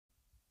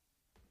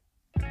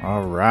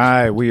All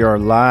right, we are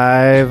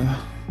live.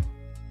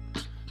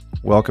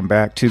 Welcome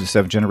back to the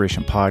 7th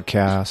Generation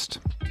Podcast.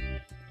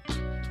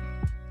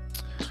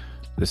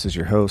 This is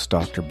your host,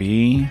 Dr.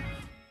 B.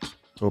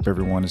 Hope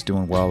everyone is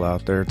doing well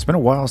out there. It's been a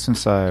while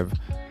since I've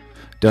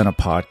done a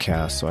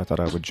podcast, so I thought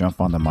I would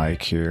jump on the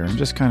mic here and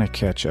just kind of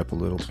catch up a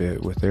little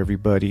bit with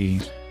everybody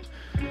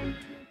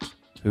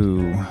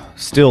who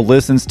still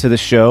listens to the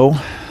show.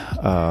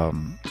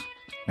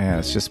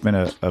 It's just been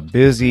a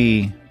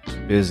busy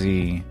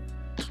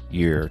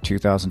year.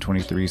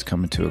 2023 is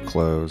coming to a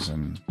close,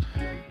 and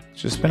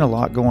it's just been a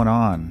lot going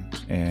on,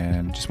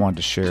 and just wanted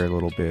to share a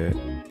little bit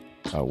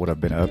what I've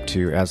been up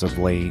to as of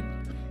late,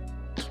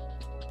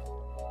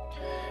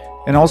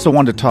 and also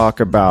wanted to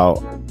talk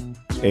about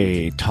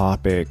a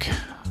topic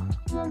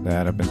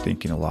that I've been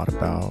thinking a lot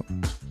about,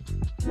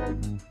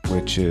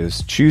 which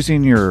is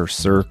choosing your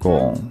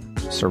circle,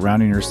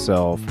 surrounding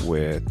yourself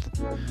with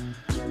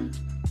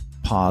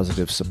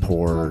positive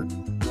support,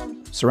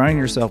 surrounding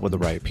yourself with the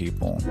right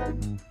people.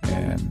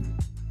 And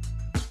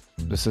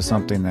this is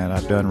something that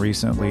I've done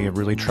recently. I've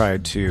really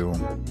tried to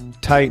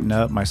tighten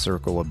up my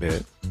circle a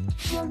bit.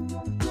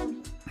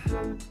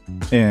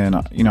 And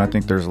I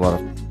think there's a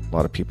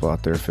lot of people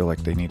out there feel like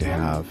they need to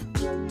have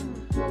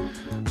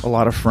a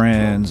lot of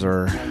friends,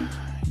 or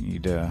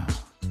need to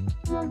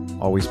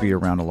always be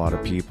around a lot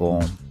of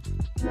people.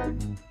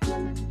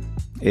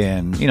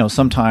 And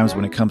sometimes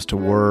when it comes to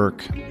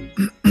work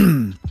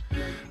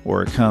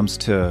or it comes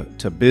to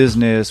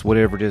business,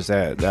 whatever it is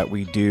that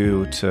we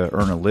do to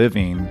earn a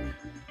living,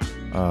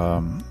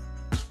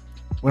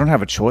 we don't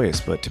have a choice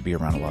but to be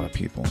around a lot of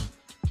people.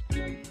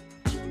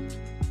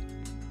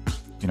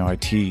 I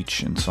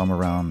teach, and so I'm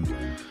around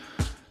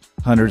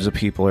hundreds of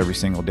people every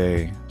single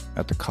day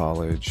at the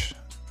college.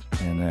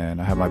 And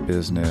then I have my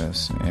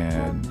business,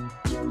 and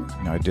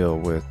I deal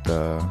with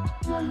a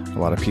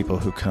lot of people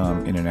who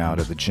come in and out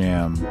of the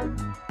gym.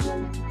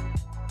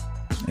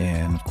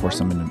 And of course,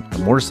 I'm in a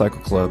motorcycle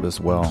club as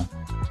well,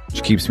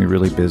 which keeps me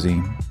really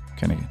busy.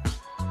 Kind of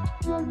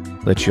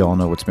let you all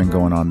know what's been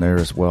going on there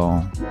as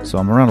well. So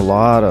I'm around a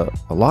lot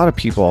of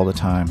people all the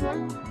time.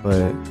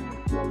 But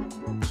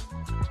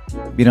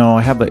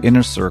I have an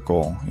inner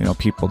circle,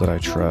 people that I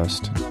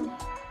trust,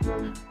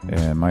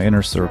 and my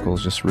inner circle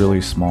is just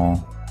really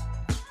small.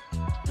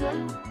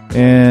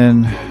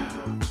 And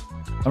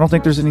I don't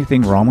think there's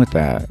anything wrong with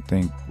that. I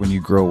think when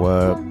you grow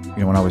up,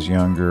 when I was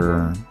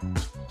younger,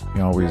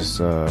 you always,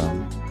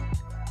 ran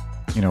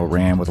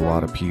with a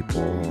lot of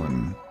people.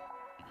 And,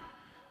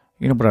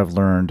 what I've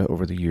learned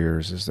over the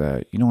years is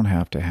that you don't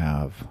have to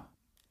have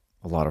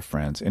a lot of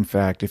friends. In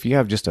fact, if you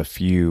have just a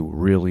few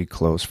really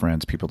close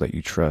friends, people that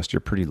you trust, you're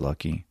pretty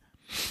lucky.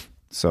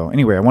 So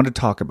anyway, I wanted to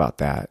talk about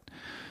that.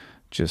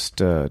 Just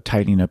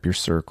tightening up your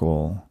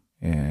circle,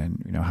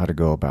 and, how to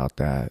go about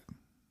that,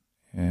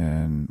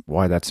 and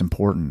why that's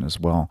important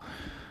as well.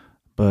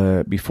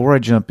 But before I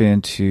jump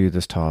into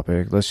this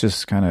topic, let's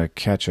just kind of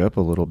catch up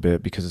a little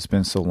bit, because it's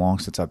been so long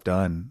since I've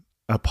done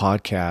a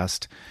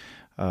podcast.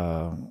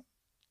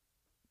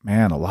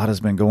 Man, a lot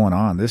has been going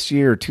on. This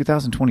year,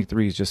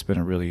 2023, has just been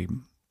a really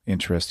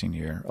interesting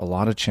year. A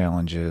lot of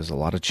challenges, a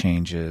lot of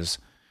changes,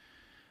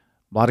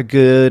 a lot of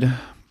good, a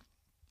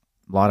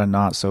lot of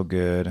not so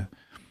good.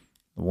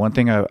 One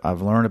thing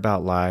I've learned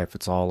about life,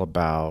 it's all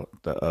about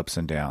the ups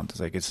and downs. It's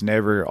like it's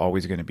never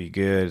always going to be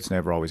good. It's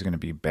never always going to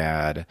be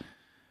bad.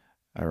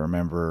 I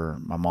remember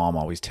my mom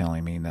always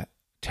telling me that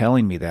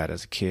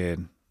as a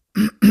kid,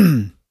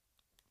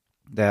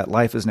 that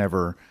life is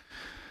never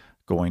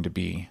going to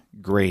be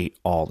great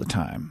all the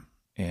time.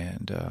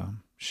 And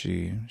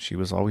she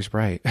was always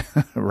right,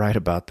 right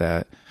about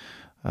that.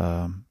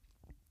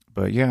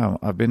 But yeah,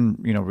 I've been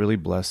really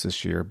blessed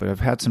this year. But I've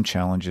had some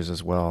challenges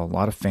as well. A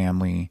lot of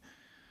family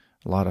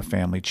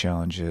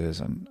challenges,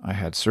 and I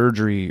had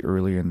surgery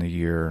earlier in the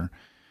year,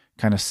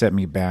 kind of set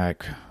me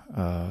back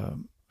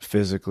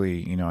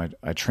physically.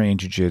 I train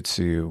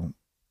jiu-jitsu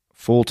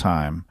full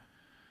time,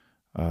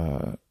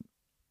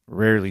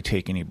 rarely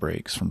take any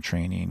breaks from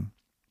training,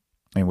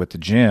 and with the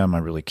gym I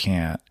really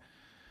can't.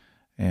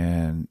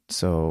 And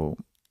so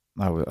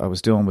I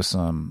was dealing with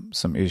some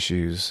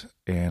issues,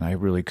 and I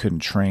really couldn't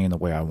train the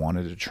way I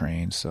wanted to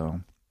train.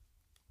 So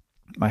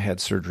I had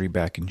surgery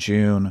back in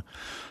June.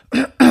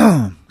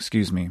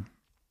 Excuse me.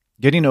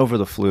 Getting over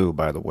the flu,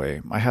 by the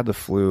way. I had the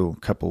flu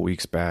a couple of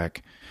weeks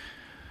back,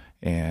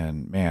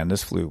 and man,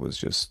 this flu was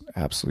just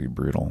absolutely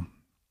brutal.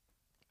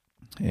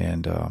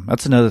 And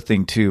that's another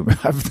thing too.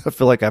 I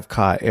feel like I've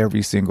caught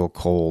every single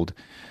cold,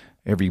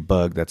 every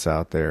bug that's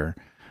out there.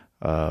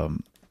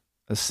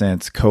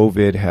 Since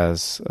COVID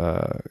has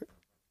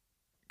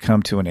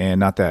come to an end.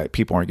 Not that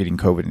people aren't getting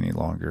COVID any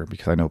longer,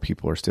 because I know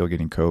people are still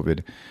getting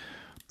COVID.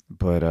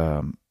 But,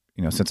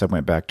 since I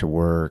went back to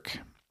work,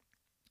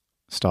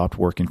 stopped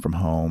working from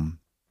home,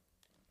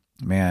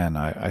 man,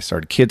 I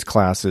started kids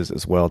classes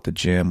as well at the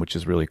gym, which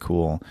is really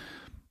cool.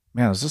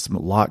 Man, there's just a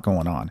lot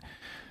going on.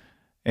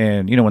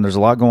 And, when there's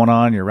a lot going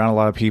on, you're around a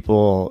lot of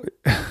people,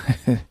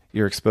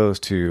 you're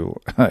exposed to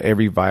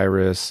every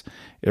virus,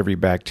 every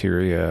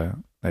bacteria,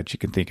 that you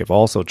can think of.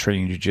 Also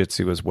training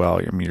jiu-jitsu as well.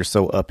 I mean, you're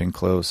so up and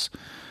close,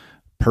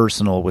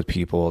 personal with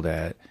people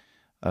that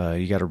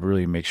you got to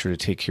really make sure to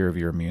take care of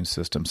your immune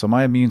system. So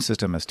my immune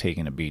system has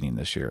taken a beating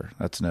this year.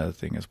 That's another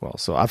thing as well.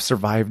 So I've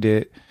survived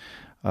it.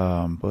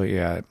 But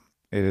yeah,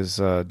 it is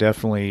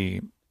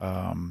definitely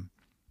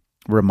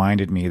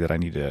reminded me that I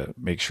need to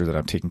make sure that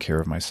I'm taking care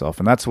of myself.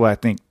 And that's what I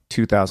think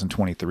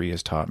 2023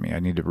 has taught me. I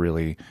need to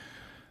really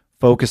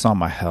focus on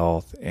my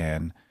health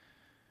and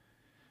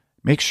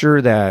make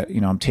sure that,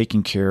 I'm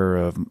taking care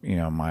of,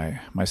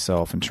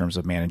 myself in terms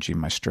of managing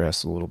my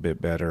stress a little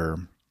bit better.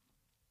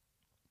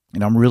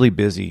 And I'm really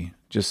busy.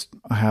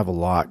 I have a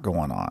lot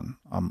going on.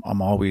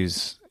 I'm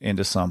always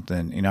into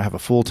something. I have a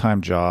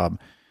full-time job.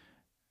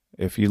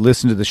 If you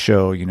listen to the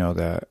show, you know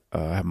that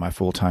I have my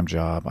full-time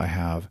job. I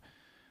have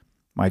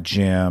my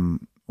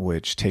gym,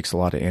 which takes a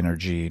lot of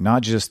energy,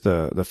 not just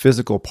the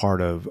physical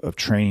part of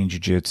training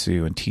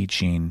jiu-jitsu and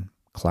teaching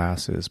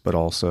classes, but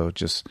also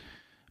just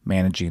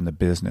managing the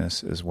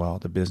business as well,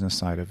 the business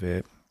side of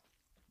it.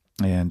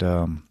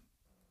 And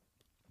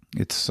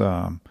it's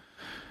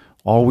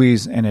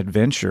always an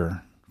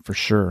adventure for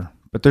sure.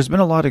 But there's been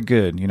a lot of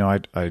good. I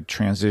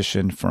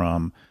transitioned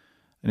from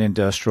an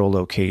industrial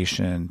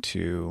location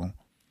to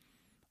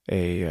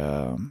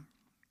a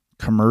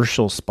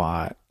commercial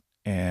spot,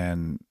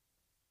 and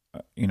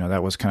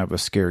that was kind of a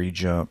scary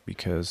jump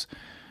because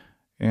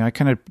I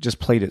kind of just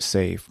played it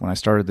safe. When I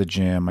started the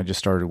gym, I just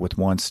started with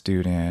one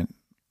student,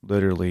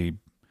 literally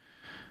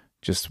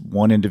just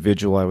one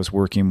individual I was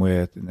working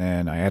with, and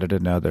then I added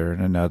another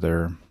and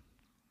another. And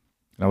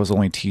I was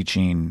only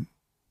teaching,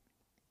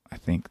 I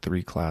think,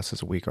 3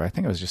 classes a week, or I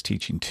think I was just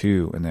teaching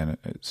 2, and then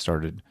it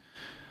started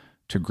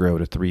to grow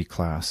to 3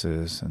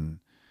 classes, and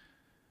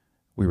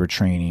we were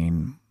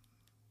training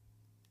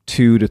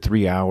 2 to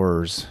 3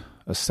 hours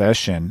a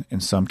session in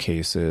some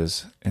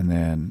cases, and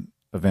then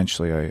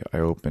eventually I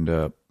opened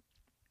up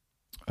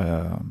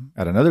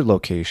at another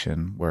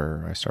location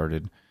where I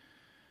started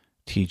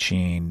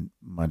teaching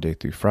Monday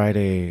through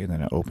Friday, and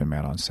then an open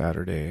mat on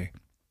Saturday.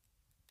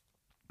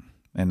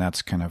 And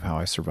that's kind of how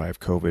I survived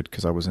COVID,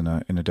 because I was in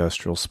an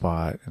industrial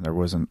spot and there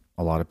wasn't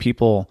a lot of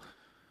people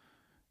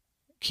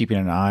keeping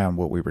an eye on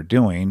what we were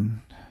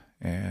doing,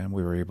 and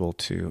we were able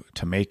to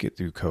make it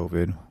through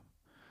COVID.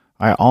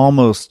 I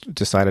almost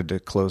decided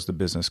to close the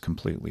business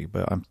completely,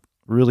 but I'm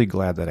really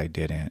glad that I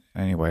didn't.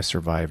 Anyway, I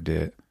survived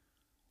it.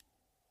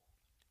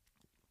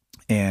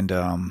 And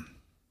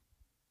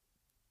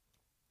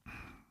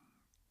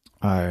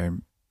I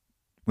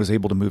was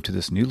able to move to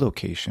this new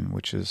location,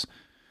 which is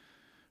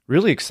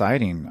really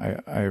exciting.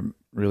 I'm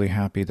really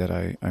happy that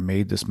I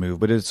made this move,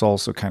 but it's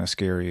also kind of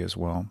scary as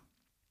well.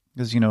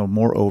 Because,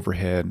 more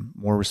overhead,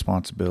 more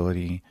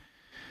responsibility.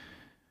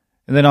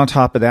 And then on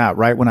top of that,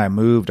 right when I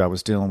moved, I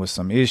was dealing with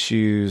some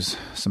issues.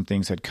 Some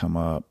things had come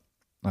up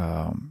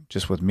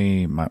just with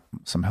me,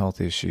 some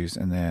health issues.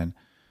 And then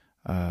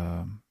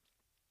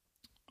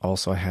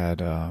also I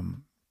had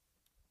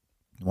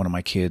one of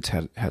my kids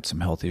had some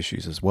health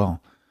issues as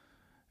well.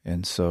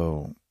 And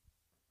so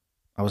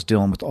I was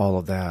dealing with all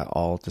of that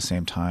all at the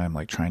same time,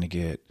 like trying to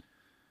get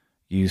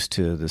used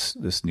to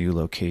this new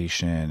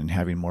location and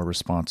having more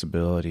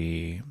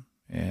responsibility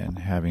and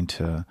having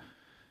to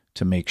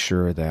make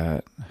sure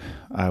that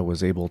I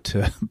was able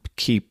to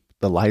keep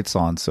the lights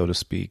on, so to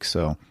speak.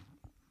 So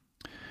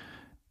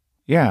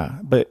yeah,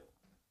 but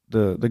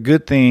the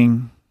good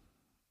thing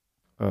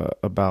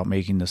about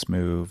making this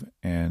move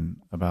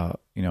and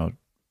about,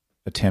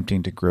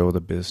 attempting to grow the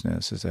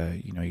business is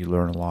that, you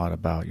learn a lot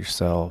about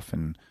yourself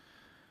and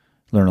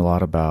learn a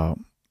lot about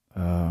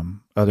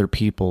other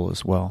people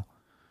as well.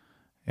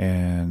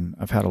 And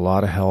I've had a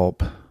lot of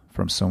help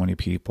from so many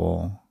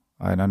people.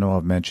 And I know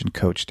I've mentioned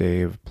Coach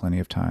Dave plenty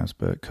of times,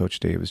 but Coach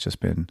Dave has just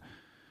been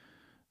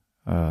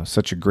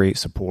such a great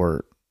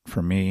support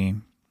for me.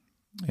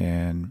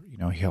 And,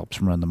 he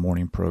helps run the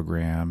morning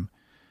program.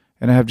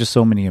 And I have just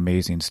so many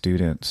amazing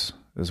students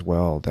as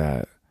well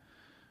that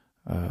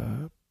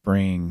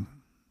bring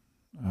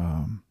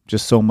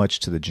just so much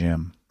to the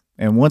gym.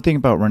 And one thing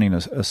about running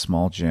a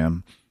small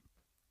gym,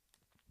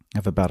 I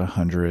have about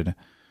 100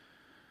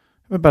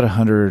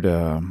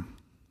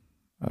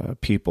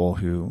 people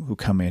who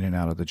come in and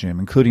out of the gym,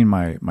 including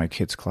my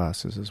kids'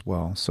 classes as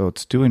well. So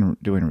it's doing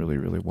really,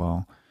 really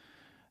well.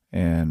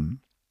 And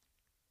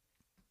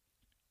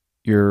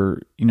you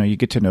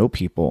get to know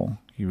people.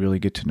 You really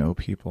get to know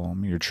people. I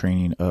mean, you're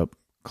training up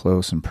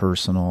close and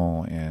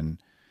personal, and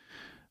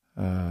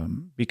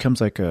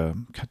becomes like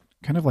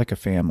kind of like a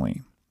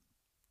family.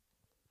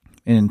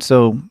 And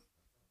so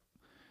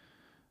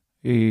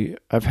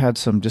I've had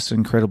some just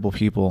incredible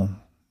people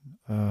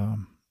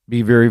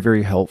be very,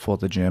 very helpful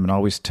at the gym. And I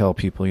always tell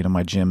people,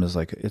 my gym is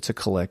it's a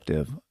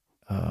collective,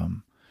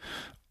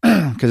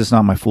 because it's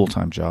not my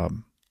full-time job,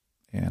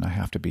 and I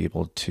have to be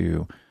able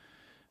to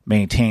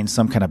maintain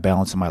some kind of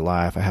balance in my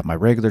life. I have my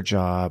regular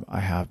job, I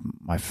have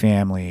my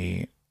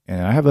family,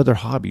 and I have other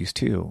hobbies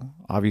too.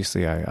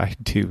 Obviously, I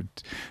do.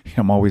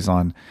 I'm always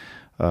on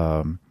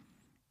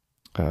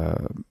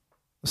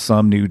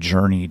some new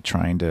journey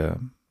trying to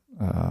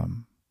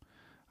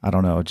I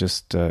don't know,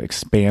 just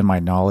expand my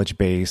knowledge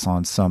base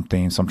on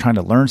something. So I'm trying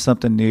to learn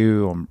something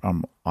new.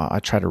 I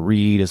try to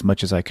read as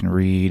much as I can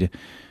read.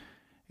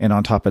 And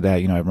on top of that,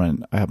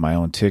 I have my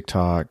own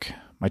TikTok.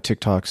 My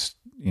TikTok's,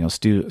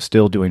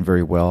 still doing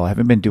very well. I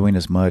haven't been doing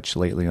as much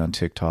lately on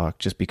TikTok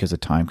just because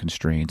of time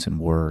constraints and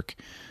work,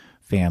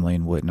 family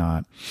and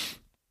whatnot.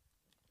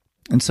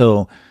 And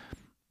so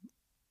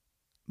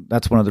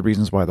that's one of the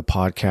reasons why the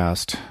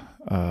podcast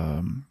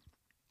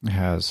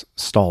has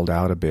stalled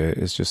out a bit.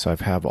 It's just I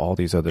have all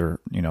these other,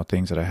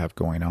 things that I have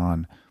going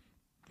on.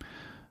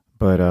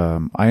 But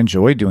I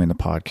enjoy doing the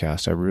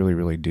podcast. I really,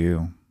 really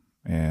do.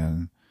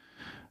 And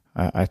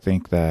I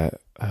think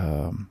that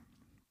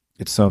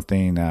it's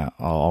something that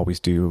I'll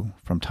always do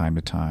from time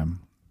to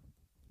time.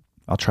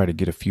 I'll try to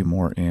get a few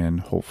more in,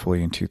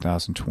 hopefully in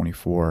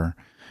 2024.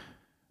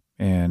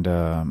 And,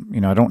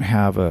 I don't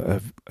have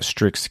a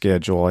strict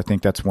schedule. I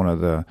think that's one of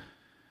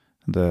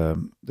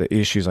the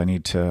issues I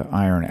need to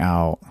iron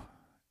out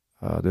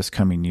this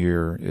coming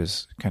year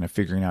is kind of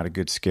figuring out a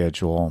good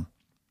schedule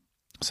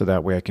so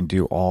that way I can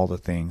do all the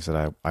things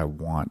that I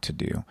want to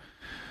do.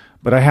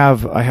 But I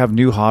have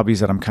new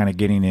hobbies that I'm kind of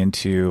getting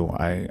into.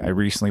 I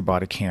recently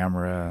bought a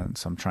camera, and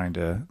so I'm trying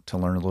to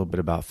learn a little bit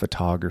about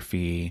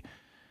photography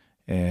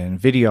and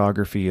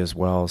videography as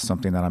well,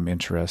 something that I'm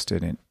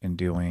interested in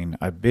doing.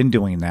 I've been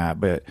doing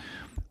that, but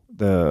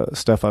the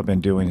stuff I've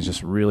been doing is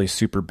just really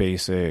super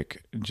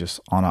basic, just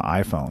on an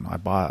iPhone. I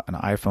bought an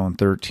iPhone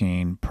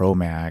 13 Pro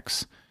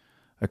Max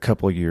a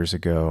couple of years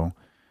ago,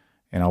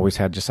 and I always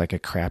had just like a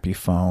crappy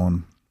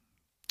phone.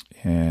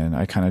 And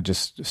I kind of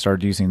just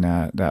started using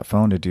that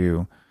phone to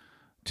do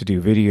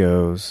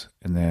videos.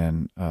 And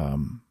then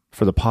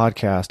for the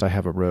podcast, I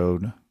have a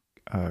Rode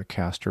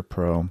Caster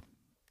Pro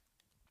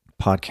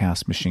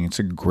podcast machine. It's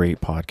a great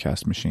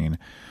podcast machine.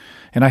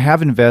 And I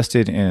have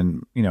invested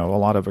in, a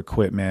lot of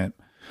equipment,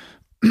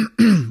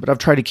 but I've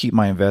tried to keep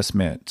my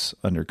investments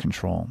under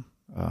control.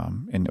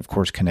 And of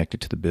course, connected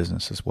to the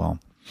business as well.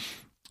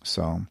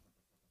 So,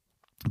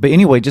 but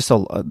anyway, just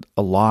a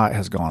lot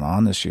has gone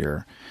on this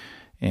year.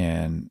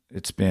 And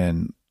it's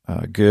been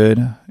good,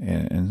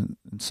 and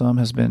some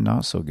has been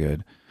not so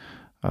good.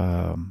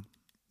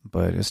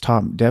 But it's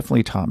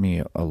definitely taught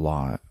me a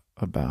lot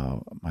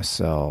about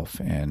myself.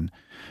 And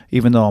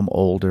even though I'm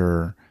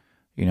older,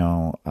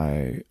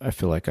 I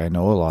feel like I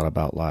know a lot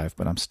about life,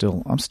 but I'm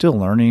still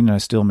learning, and I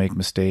still make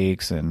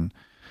mistakes, and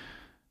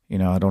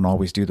I don't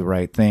always do the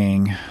right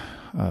thing.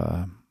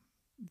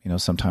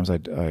 Sometimes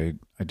I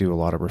do a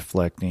lot of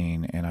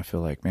reflecting, and I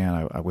feel like,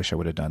 man, I wish I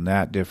would have done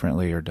that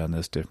differently or done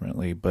this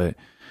differently. But,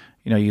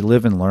 you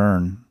live and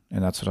learn,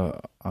 and that's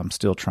what I'm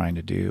still trying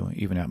to do,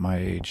 even at my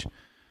age,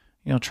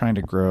 trying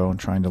to grow and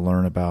trying to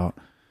learn about,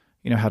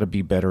 how to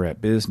be better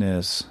at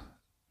business.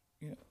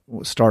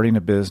 Starting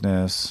a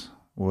business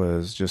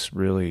was just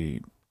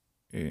really,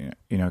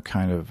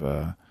 kind of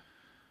a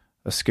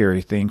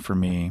scary thing for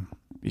me,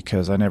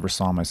 because I never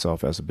saw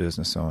myself as a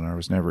business owner. I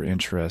was never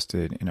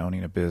interested in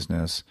owning a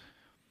business,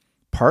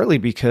 partly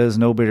because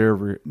nobody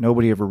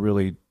ever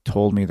really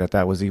told me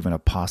that was even a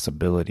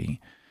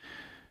possibility.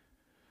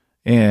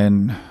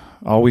 And I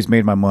always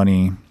made my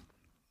money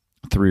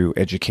through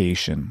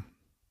education,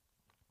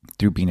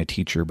 through being a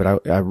teacher.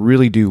 But I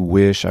really do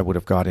wish I would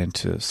have got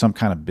into some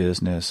kind of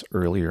business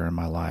earlier in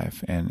my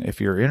life. And if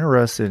you're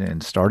interested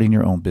in starting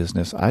your own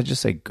business, I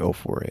just say go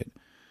for it.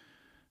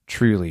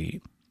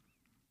 Truly.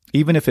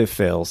 Even if it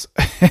fails,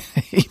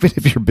 even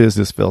if your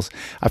business fails,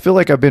 I feel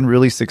like I've been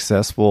really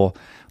successful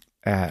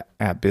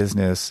at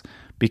business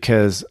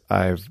because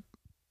I've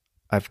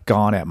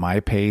gone at my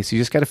pace. You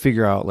just got to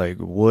figure out like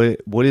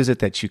what is it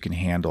that you can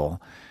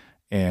handle.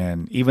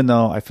 And even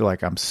though I feel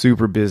like I'm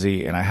super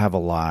busy and I have a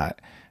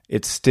lot,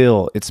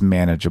 it's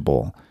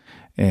manageable.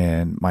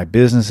 And my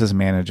business is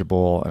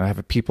manageable. And I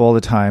have people all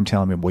the time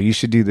telling me, well, you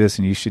should do this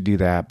and you should do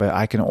that. But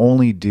I can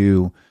only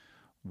do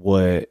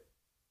what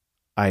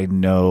I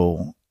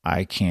know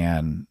I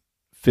can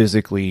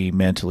physically,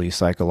 mentally,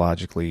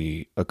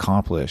 psychologically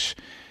accomplish.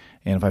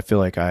 And if I feel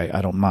like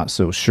I'm not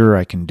so sure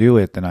I can do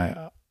it, then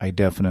I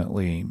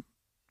definitely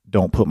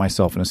don't put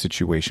myself in a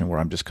situation where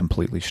I'm just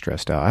completely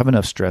stressed out. I have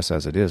enough stress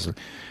as it is. And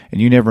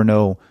you never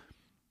know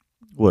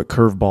what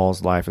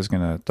curveballs life is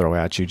going to throw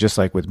at you. Just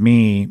like with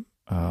me,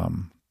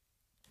 some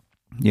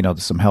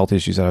health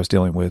issues that I was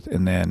dealing with.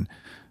 And then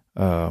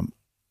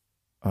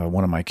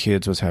one of my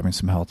kids was having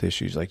some health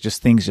issues, like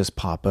just things just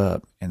pop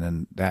up, and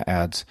then that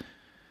adds,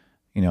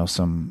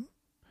 some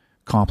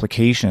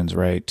complications,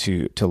 right,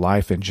 to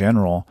life in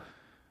general.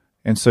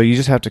 And so you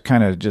just have to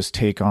kind of just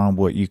take on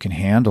what you can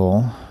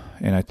handle.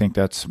 And I think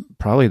that's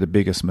probably the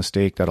biggest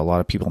mistake that a lot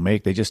of people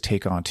make. They just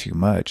take on too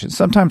much. And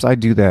sometimes I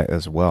do that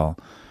as well.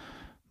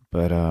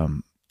 But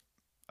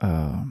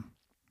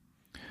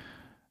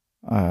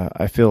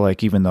I feel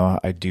like even though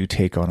I do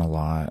take on a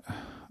lot,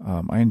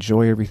 I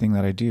enjoy everything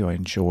that I do. I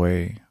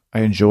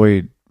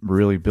enjoyed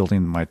really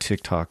building my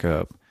TikTok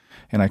up,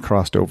 and I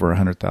crossed over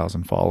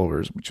 100,000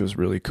 followers, which was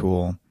really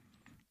cool.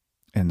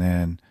 And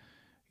then,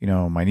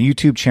 my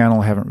YouTube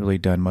channel I haven't really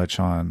done much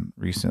on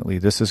recently.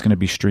 This is going to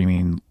be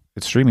streaming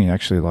it's streaming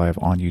actually live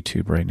on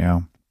YouTube right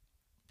now.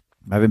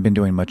 I haven't been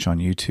doing much on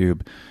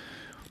YouTube,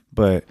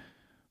 but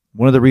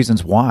one of the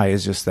reasons why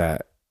is just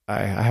that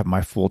I have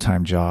my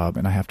full-time job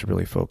and I have to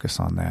really focus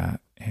on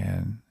that.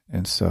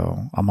 And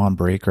so I'm on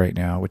break right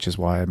now, which is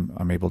why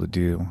I'm able to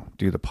do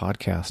the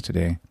podcast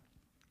today.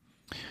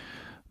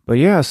 But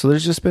yeah, so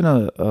there's just been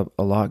a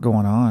lot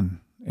going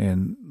on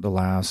in the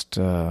last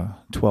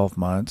 12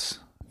 months,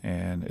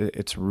 and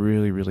it's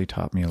really, really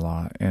taught me a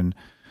lot. And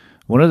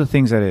one of the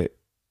things that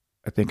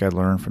I think I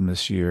learned from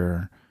this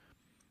year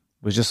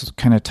was just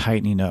kind of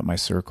tightening up my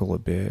circle a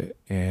bit.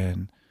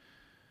 And,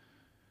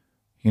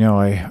 you know,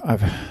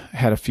 I've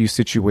had a few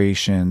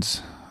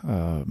situations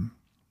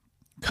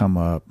come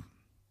up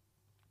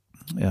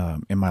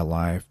in my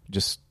life,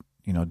 just,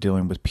 you know,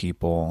 dealing with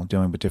people,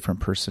 dealing with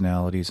different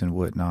personalities and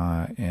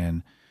whatnot.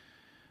 And,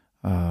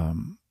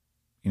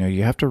 you know,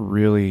 you have to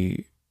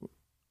really,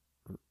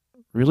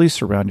 really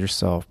surround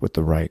yourself with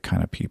the right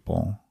kind of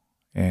people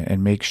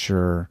and make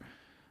sure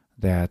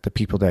that the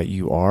people that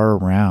you are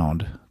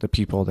around, the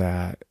people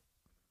that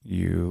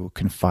you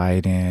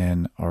confide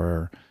in,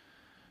 or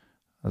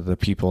the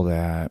people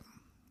that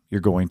you're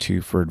going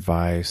to for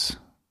advice,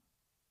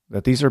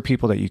 that these are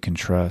people that you can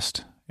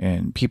trust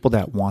and people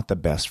that want the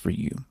best for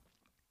you.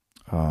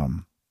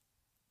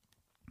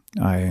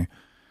 I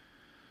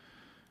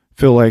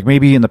feel like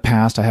maybe in the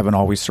past I haven't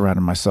always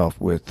surrounded myself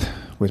with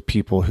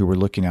people who were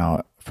looking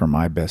out for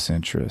my best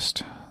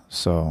interest.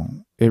 So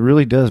it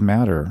really does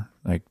matter.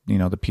 Like, you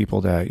know, the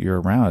people that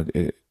you're around,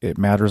 it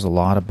matters a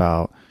lot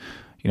about,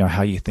 you know,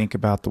 how you think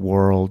about the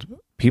world.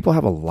 People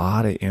have a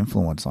lot of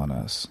influence on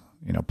us,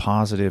 you know,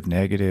 positive,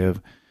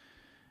 negative,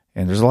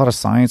 and there's a lot of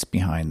science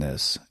behind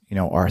this. You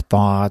know, our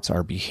thoughts,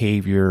 our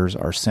behaviors,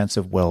 our sense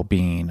of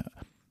well-being,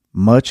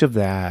 much of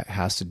that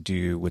has to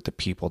do with the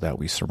people that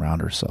we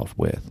surround ourselves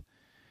with.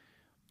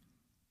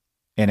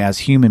 And as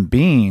human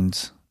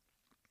beings,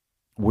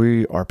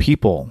 we are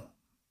people.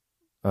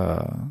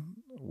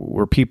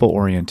 We're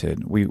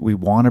people-oriented. We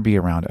want to be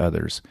around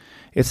others.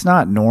 It's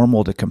not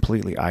normal to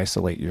completely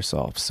isolate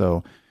yourself.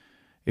 So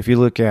if you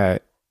look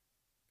at,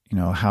 you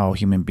know, how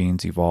human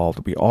beings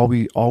evolved, we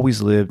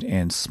always lived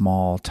in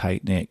small,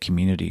 tight-knit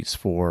communities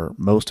for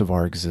most of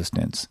our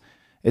existence.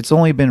 It's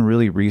only been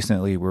really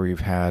recently where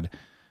we've had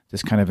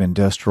this kind of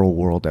industrial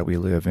world that we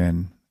live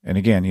in. And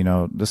again, you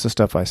know, this is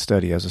stuff I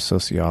study as a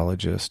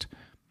sociologist.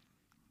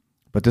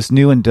 But this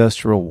new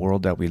industrial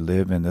world that we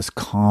live in, this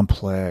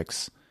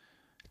complex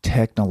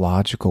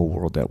technological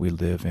world that we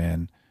live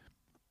in,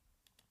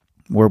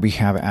 where we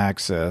have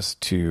access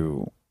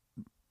to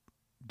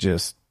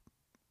just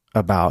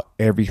about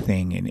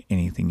everything and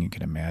anything you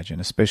can imagine,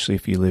 especially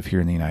if you live here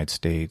in the United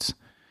States.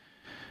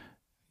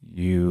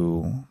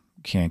 You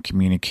can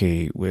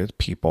communicate with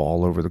people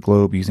all over the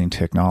globe using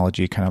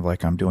technology, kind of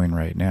like I'm doing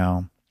right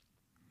now.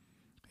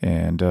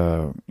 And,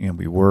 you know,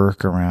 we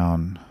work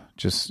around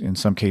just, in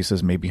some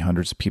cases, maybe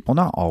hundreds of people,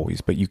 not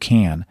always, but you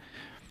can.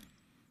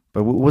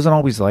 But it wasn't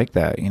always like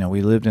that. You know,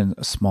 we lived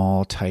in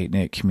small,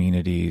 tight-knit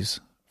communities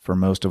for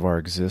most of our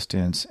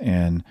existence,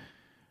 and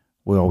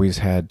we always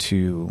had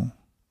to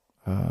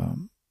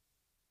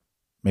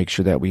make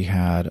sure that we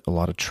had a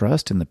lot of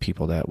trust in the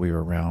people that we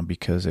were around,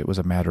 because it was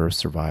a matter of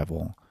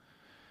survival.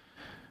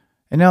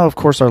 And now, of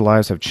course, our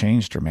lives have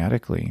changed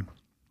dramatically.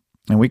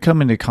 And we come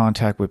into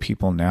contact with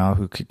people now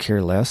who could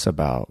care less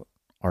about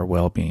our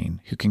well-being,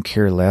 who can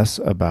care less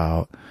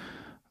about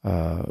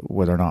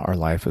whether or not our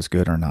life is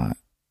good or not.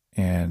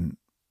 And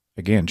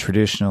again,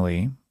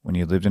 traditionally, when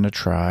you lived in a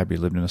tribe, you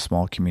lived in a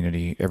small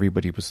community,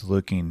 everybody was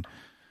looking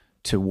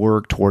to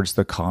work towards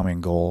the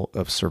common goal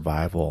of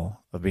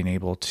survival, of being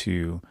able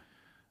to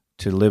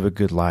live a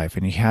good life.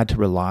 And you had to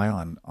rely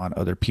on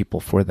other people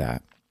for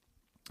that.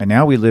 And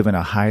now we live in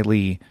a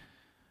highly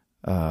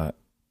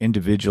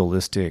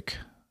individualistic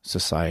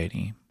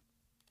society.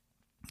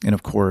 And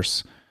of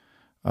course,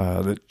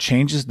 that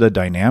changes the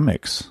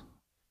dynamics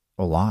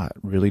a lot,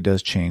 really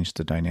does change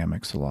the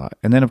dynamics a lot.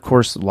 And then, of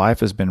course,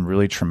 life has been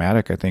really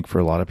traumatic, I think, for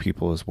a lot of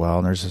people as well.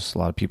 And there's just a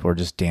lot of people who are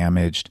just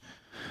damaged,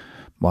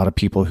 a lot of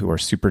people who are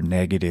super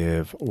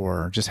negative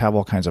or just have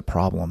all kinds of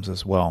problems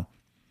as well.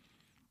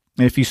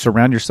 And if you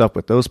surround yourself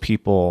with those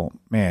people,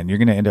 man, you're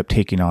going to end up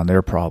taking on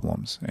their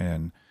problems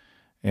and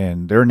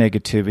their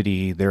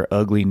negativity, their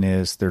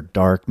ugliness, their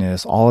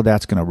darkness, all of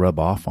that's going to rub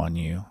off on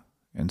you.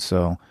 And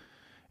so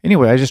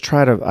anyway,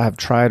 I've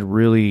tried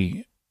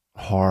really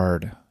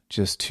hard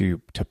just to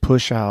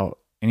push out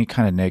any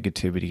kind of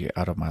negativity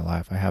out of my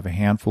life. I have a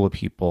handful of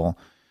people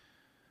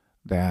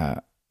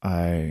that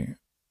I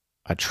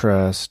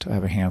trust. I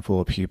have a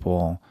handful of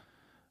people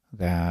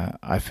that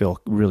I feel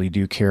really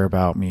do care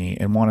about me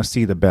and want to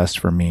see the best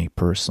for me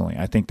personally.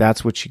 I think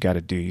that's what you got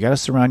to do. You got to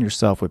surround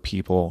yourself with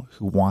people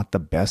who want the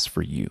best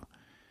for you.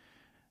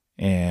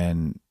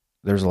 And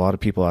there's a lot of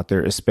people out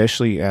there,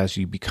 especially as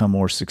you become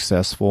more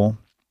successful,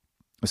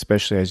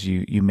 especially as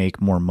you make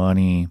more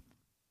money,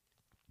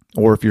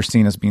 or if you're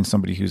seen as being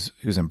somebody who's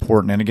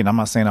important. And again, I'm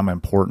not saying I'm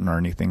important or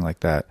anything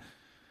like that,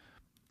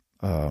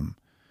 or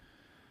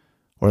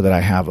that I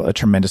have a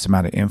tremendous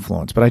amount of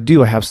influence, but I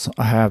do. I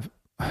have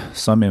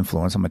some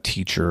influence. I'm a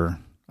teacher.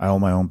 I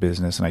own my own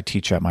business, and I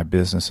teach at my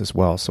business as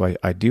well. So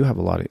I do have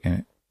a lot of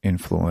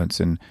influence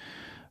in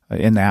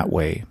that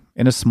way,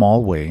 in a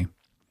small way.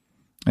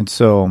 And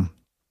so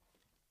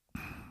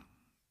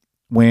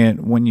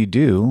when you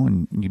do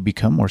and you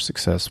become more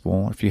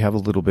successful, if you have a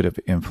little bit of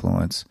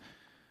influence,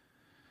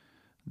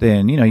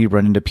 then, you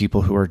run into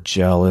people who are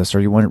jealous,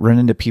 or you run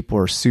into people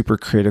who are super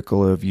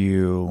critical of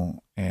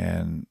you,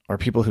 or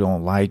people who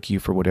don't like you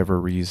for whatever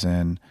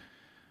reason.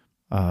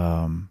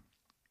 And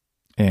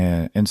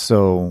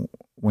so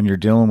when you're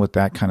dealing with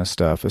that kind of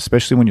stuff,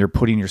 especially when you're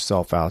putting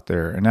yourself out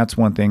there, and that's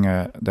one thing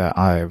that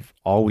I've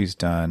always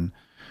done.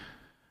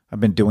 I've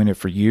been doing it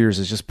for years,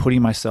 is just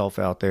putting myself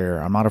out there.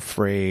 I'm not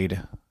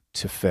afraid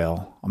to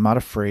fail. I'm not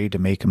afraid to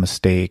make a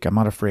mistake. I'm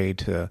not afraid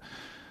to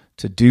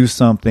do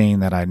something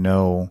that I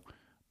know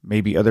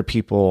maybe other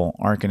people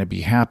aren't going to be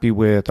happy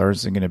with, or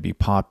isn't going to be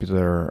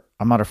popular.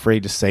 I'm not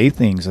afraid to say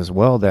things as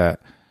well that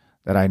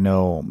I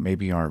know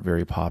maybe aren't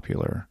very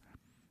popular,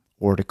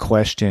 or to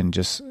question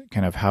just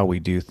kind of how we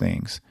do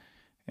things.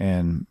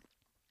 And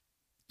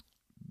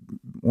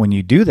when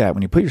you do that,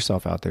 when you put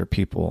yourself out there,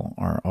 people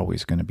are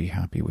always going to be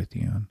happy with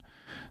you. And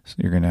so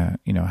you're going to,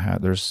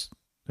 have, there's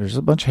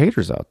a bunch of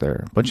haters out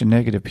there, a bunch of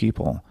negative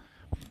people,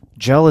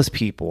 jealous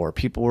people, or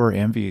people who are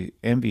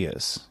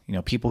envious,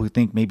 people who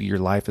think maybe your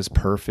life is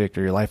perfect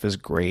or your life is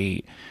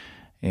great.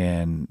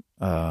 And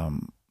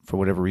for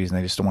whatever reason,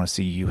 they just don't want to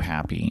see you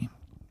happy.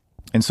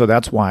 And so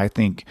that's why I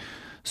think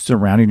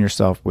surrounding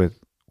yourself with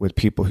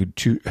people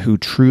who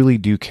truly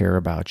do care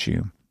about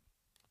you,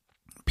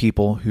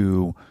 people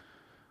who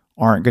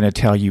aren't going to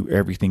tell you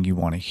everything you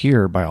want to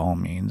hear, by all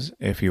means.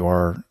 If you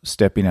are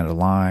stepping out of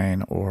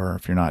line, or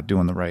if you're not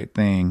doing the right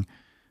thing,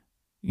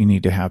 you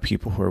need to have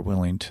people who are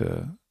willing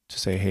to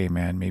say, hey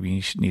man, maybe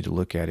you should need to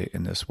look at it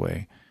in this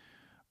way.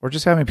 Or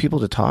just having people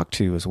to talk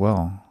to as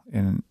well.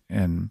 And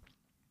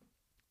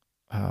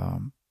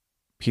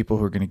people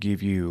who are going to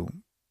give you,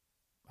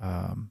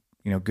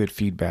 good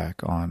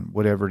feedback on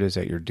whatever it is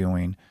that you're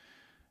doing,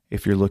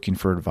 if you're looking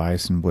for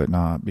advice and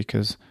whatnot,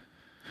 because,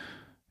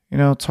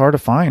 it's hard to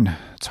find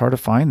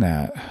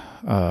that.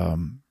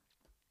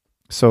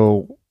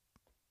 So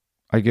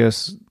I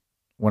guess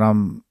when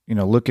I'm,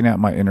 looking at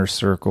my inner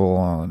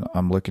circle, and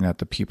I'm looking at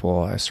the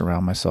people I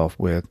surround myself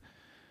with,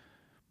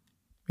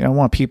 I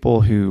want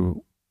people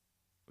who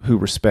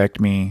respect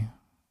me,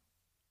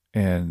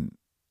 and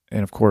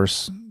of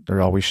course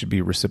there always should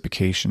be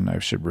reciprocation. I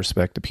should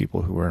respect the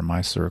people who are in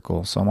my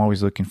circle. So I'm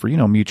always looking for,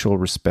 mutual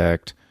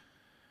respect,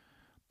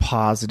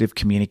 positive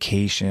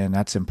communication.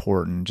 That's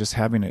important. Just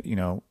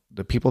having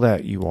the people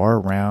that you are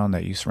around,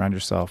 that you surround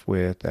yourself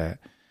with, that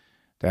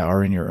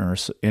are in your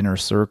inner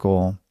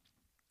circle,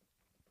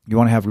 you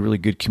want to have really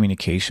good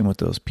communication with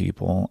those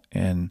people.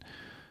 And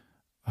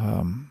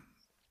I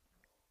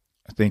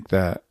think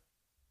that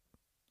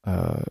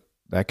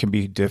that can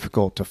be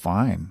difficult to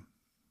find.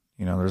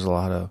 There's a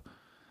lot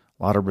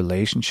of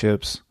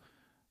relationships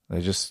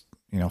that just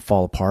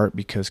fall apart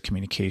because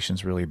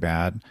communication's really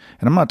bad.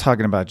 And I'm not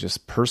talking about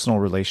just personal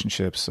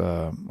relationships,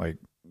 like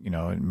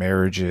in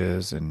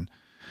marriages and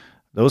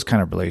those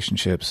kind of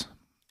relationships,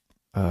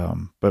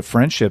 but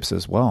friendships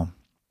as well.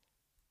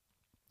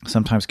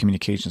 Sometimes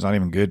communication is not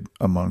even good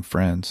among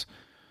friends.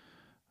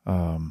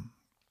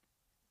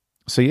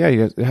 So yeah,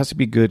 it has to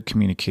be good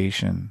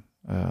communication,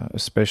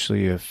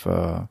 especially if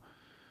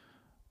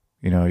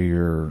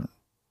you're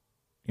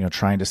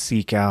trying to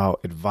seek out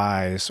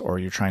advice, or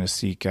you're trying to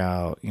seek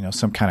out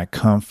some kind of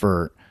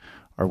comfort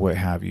or what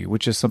have you,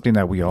 which is something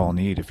that we all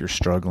need if you're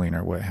struggling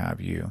or what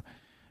have you.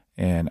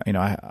 And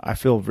I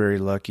feel very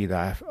lucky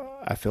that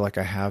I feel like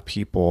I have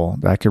people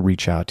that I could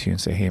reach out to and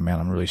say, hey man,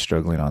 I'm really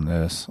struggling on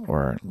this,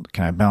 or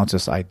can I bounce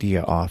this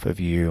idea off of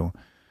you?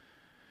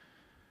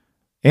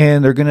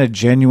 And they're going to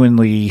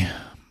genuinely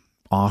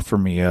offer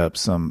me up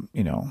some,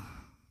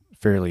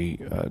 fairly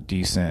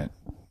decent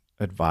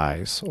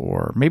advice,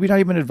 or maybe not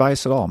even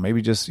advice at all.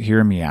 Maybe just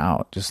hearing me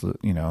out. Just,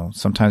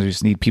 sometimes you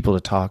just need people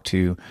to talk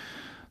to,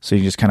 so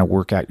you just kind of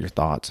work out your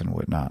thoughts and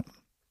whatnot.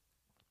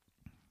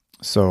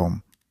 So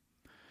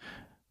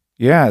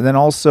yeah, then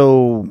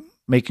also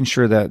making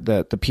sure that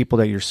the people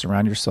that you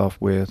surround yourself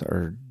with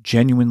are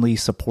genuinely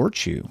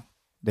support you.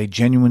 They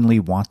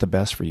genuinely want the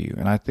best for you.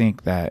 And I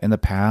think that in the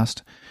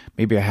past,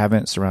 maybe I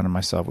haven't surrounded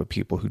myself with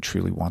people who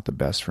truly want the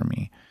best for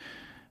me.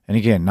 And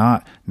again,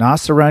 not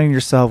surrounding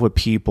yourself with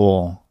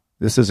people.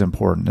 This is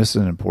important. This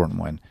is an important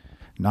one.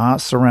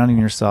 Not surrounding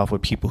yourself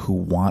with people who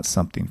want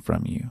something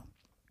from you.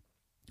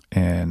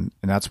 And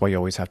that's why you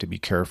always have to be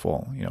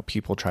careful.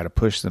 People try to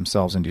push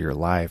themselves into your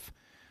life.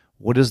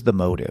 What is the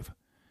motive?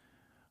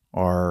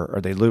 Are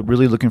they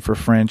really looking for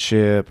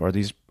friendship?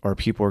 Are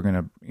people are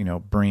going to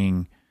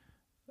bring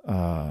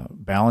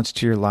balance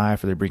to your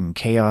life? Are they bringing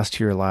chaos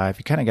to your life?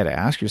 You kind of got to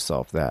ask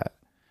yourself that.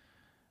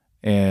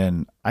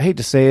 And I hate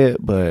to say it,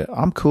 but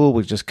I'm cool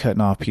with just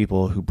cutting off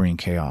people who bring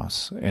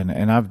chaos. And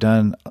I've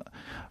done,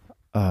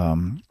 I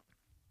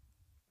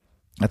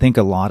think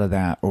a lot of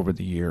that over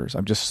the years.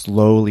 I've just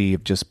slowly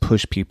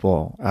pushed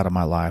people out of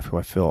my life who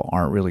I feel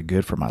aren't really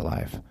good for my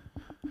life.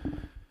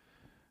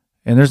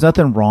 And there's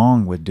nothing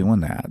wrong with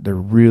doing that. There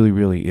really,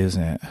 really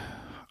isn't.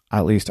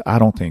 At least I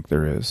don't think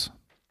there is.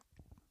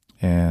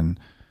 And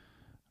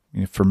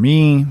for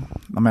me,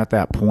 I'm at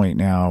that point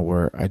now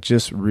where I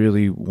just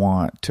really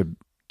want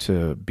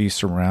to be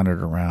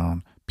surrounded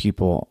around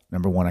people,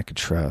 number one, I could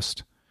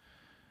trust,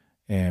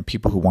 and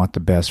people who want the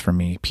best for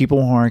me.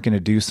 People who aren't going to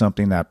do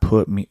something that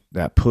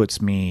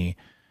puts me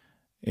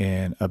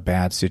in a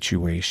bad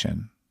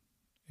situation.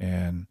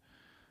 And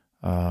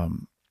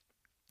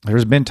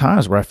there's been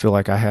times where I feel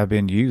like I have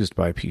been used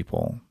by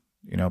people,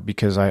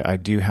 because I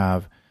do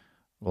have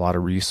a lot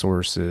of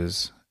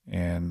resources,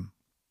 and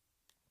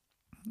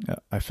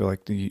I feel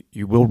like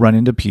you will run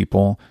into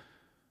people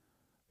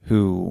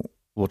who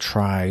will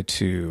try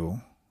to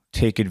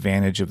take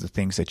advantage of the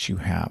things that you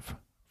have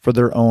for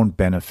their own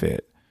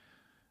benefit.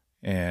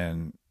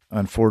 And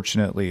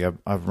unfortunately,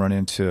 I've run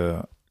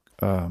into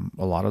a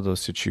lot of those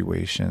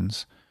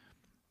situations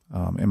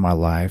in my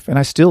life, and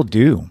I still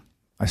do.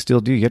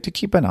 You have to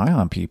keep an eye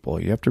on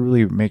people. You have to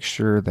really make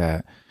sure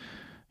that,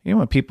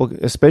 when people,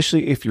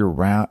 especially if you're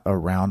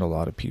around a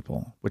lot of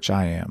people, which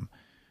I am,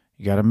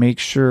 you got to make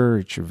sure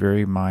that you're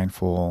very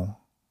mindful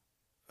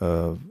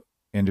of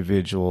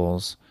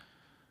individuals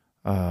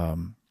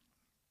who,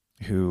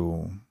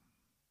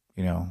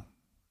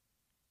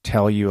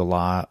 tell you a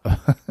lot,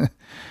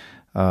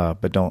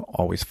 but don't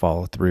always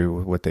follow through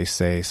with what they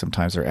say.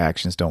 Sometimes their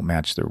actions don't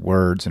match their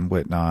words and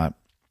whatnot.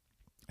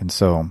 And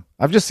so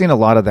I've just seen a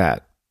lot of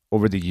that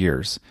over the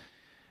years.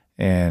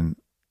 And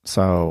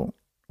so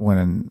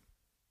when,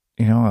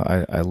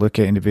 I look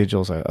at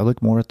individuals, I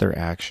look more at their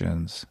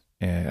actions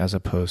as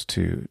opposed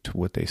to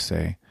what they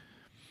say.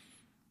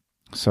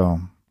 So,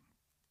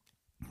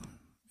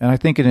 and I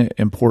think an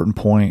important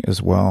point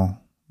as well,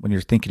 when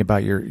you're thinking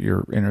about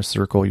your inner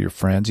circle, your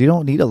friends, you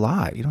don't need a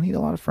lot. You don't need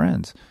a lot of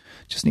friends.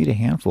 Just need a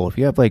handful. If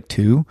you have like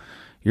 2,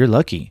 you're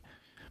lucky.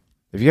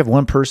 If you have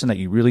one person that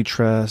you really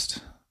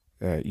trust,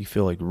 that you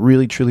feel like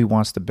really, truly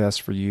wants the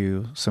best for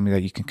you, somebody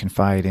that you can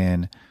confide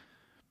in,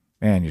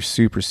 man, you're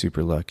super,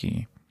 super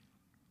lucky.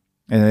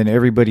 And then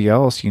everybody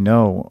else,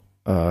 everybody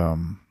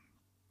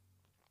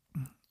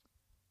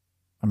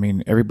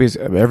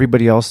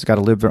else has got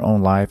to live their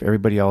own life.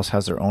 Everybody else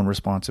has their own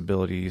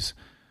responsibilities,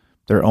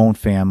 their own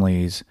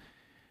families,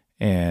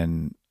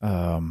 and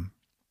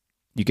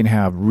you can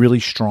have really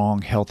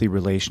strong, healthy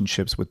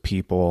relationships with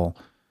people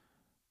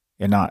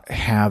and not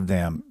have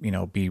them,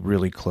 be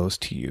really close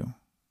to you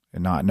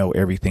and not know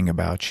everything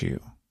about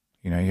you.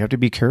 You have to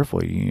be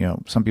careful.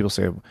 Some people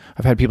say,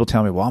 I've had people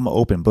tell me, well, I'm an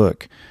open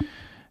book.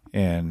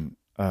 And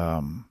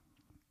I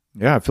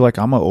feel like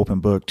I'm an open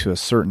book to a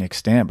certain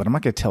extent, but I'm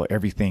not going to tell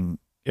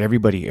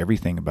everybody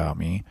everything about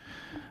me.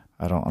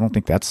 I don't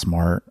think that's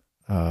smart.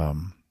 I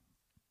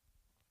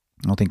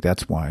don't think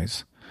that's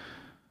wise.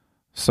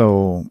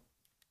 So,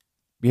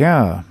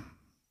 yeah,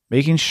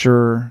 making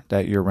sure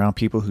that you're around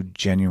people who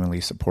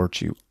genuinely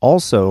support you.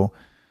 Also,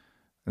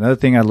 another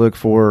thing I look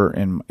for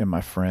in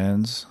my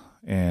friends,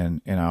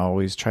 and I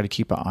always try to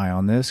keep an eye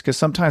on this, because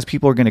sometimes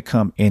people are going to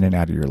come in and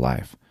out of your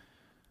life.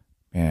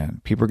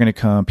 And people are going to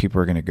come, people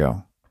are going to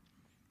go.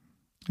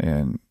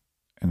 And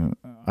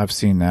I've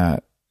seen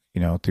that,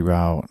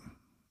 throughout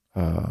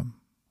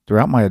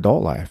my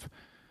adult life.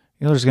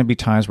 There's going to be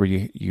times where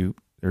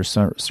there's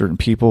certain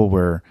people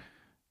where,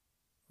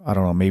 I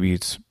don't know, maybe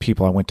it's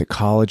people I went to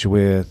college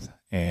with,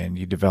 and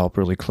you develop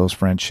really close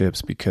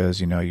friendships because,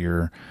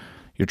 you're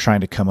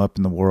trying to come up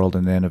in the world,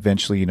 and then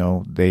eventually, you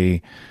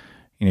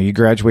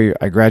graduate.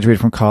 I graduated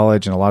from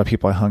college, and a lot of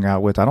people I hung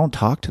out with, I don't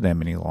talk to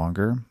them any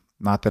longer.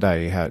 Not that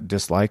I had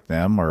disliked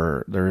them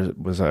or there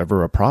was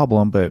ever a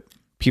problem, but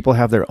people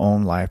have their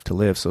own life to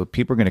live. So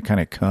people are going to kind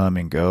of come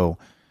and go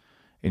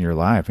in your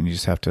life, and you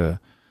just have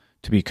to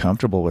be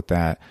comfortable with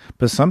that.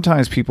 But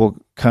sometimes people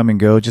come and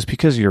go just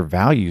because your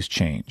values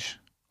change,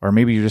 or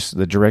maybe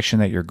the direction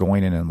that you're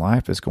going in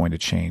life is going to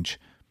change.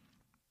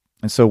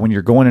 And so when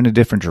you're going in a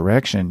different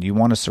direction, you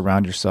want to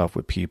surround yourself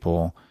with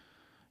people.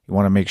 You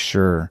want to make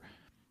sure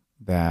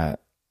that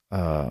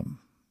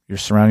you're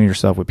surrounding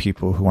yourself with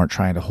people who aren't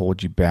trying to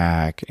hold you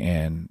back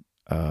and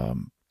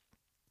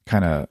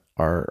kind of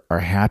are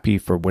happy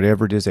for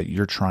whatever it is that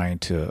you're trying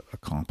to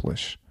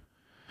accomplish.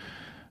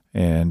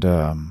 And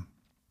I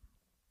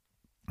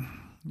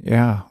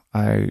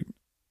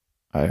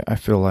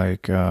feel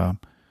like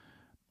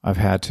I've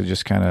had to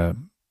just kind of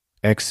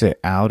exit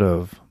out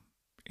of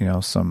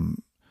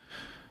some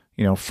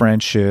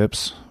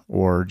friendships,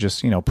 or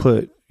just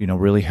put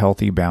really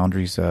healthy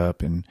boundaries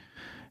up, and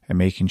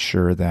making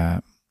sure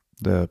that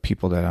the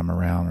people that I'm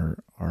around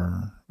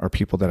are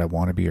people that I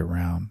want to be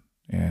around.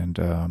 And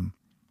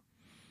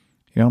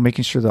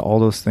making sure that all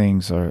those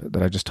things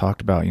that I just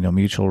talked about,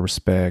 mutual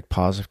respect,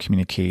 positive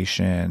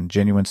communication,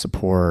 genuine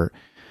support,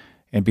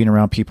 and being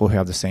around people who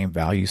have the same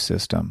value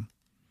system.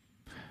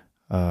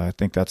 I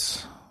think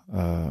that's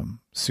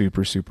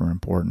super, super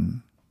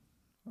important.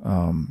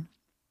 And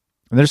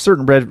there's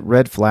certain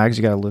red flags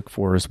you got to look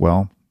for as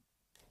well.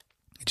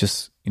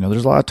 There's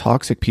a lot of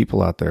toxic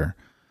people out there.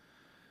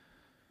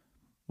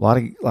 A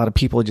lot of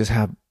people just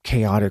have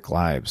chaotic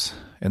lives.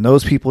 And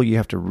those people, you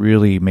have to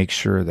really make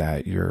sure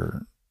that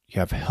you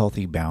have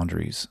healthy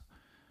boundaries.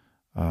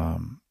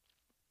 And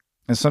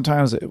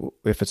sometimes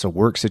if it's a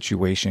work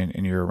situation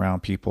and you're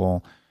around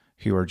people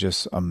who are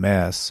just a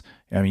mess,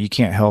 I mean, you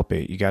can't help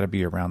it. You got to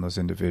be around those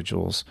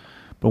individuals.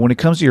 But when it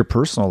comes to your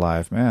personal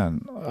life,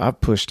 man,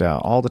 I've pushed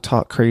out all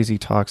the crazy,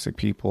 toxic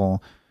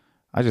people.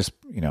 I just,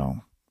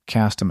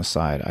 cast them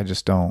aside. I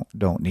just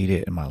don't need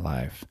it in my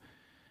life.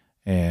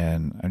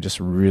 And I'm just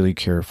really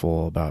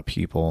careful about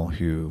people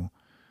who,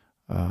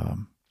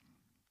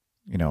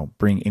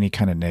 bring any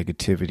kind of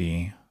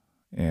negativity.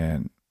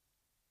 And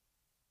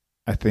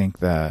I think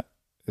that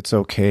it's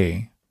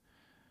okay,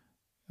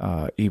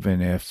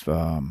 even if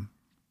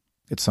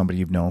it's somebody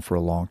you've known for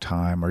a long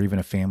time or even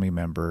a family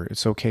member.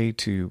 It's okay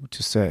to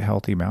set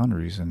healthy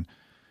boundaries and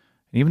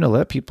even to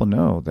let people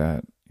know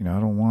that, I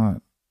don't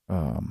want,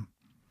 I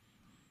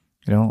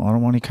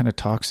don't want any kind of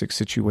toxic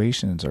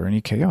situations or any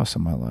chaos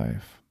in my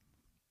life.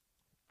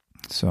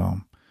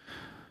 So,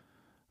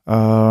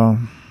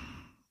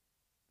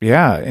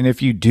 yeah. And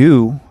if you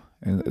do,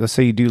 and let's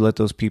say you do let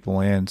those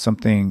people in,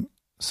 something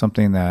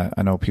that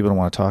I know people don't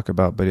want to talk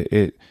about, but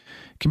it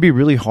can be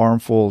really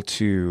harmful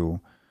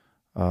to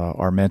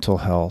our mental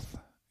health.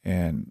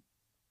 And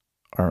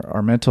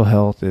our mental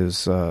health is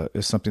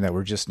something that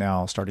we're just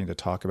now starting to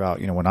talk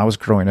about. When I was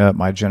growing up,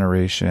 my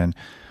generation,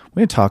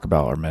 we didn't talk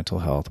about our mental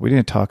health. We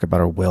didn't talk about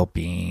our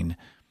well-being.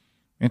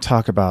 We didn't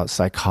talk about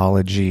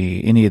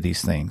psychology, any of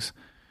these things.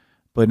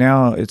 But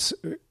now it's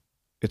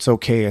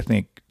okay, I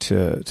think,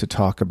 to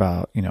talk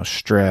about,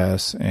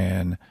 stress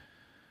and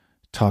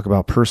talk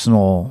about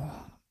personal,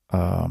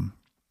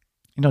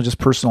 just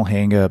personal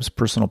hangups,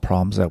 personal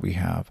problems that we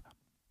have.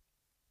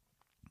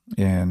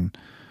 And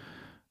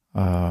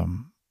I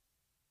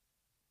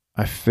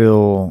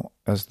feel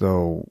as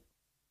though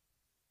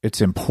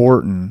it's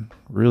important,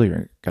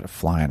 really got a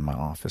fly in my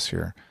office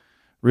here,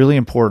 really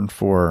important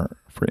for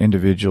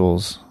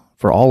individuals,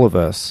 for all of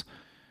us,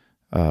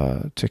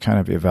 to kind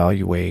of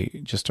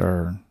evaluate just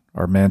our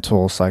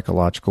mental,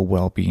 psychological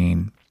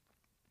well-being.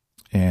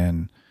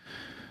 And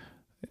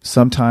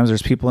sometimes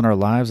there's people in our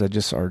lives that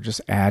just are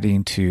just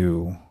adding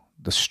to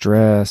the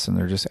stress, and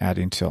they're just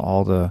adding to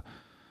all the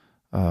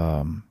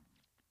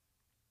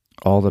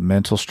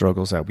mental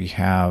struggles that we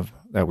have,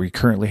 that we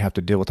currently have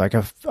to deal with. Like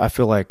I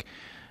feel like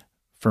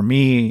for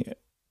me,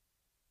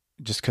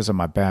 just because of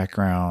my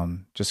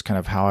background, just kind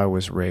of how I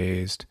was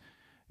raised,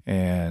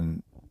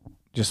 and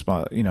just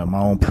my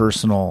own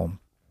personal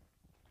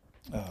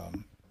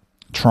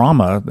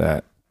trauma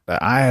that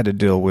I had to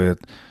deal with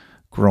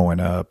growing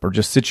up, or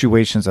just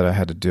situations that I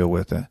had to deal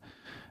with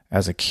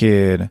as a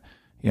kid.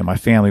 My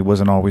family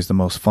wasn't always the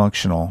most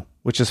functional,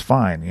 which is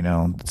fine.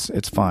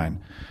 It's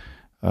fine.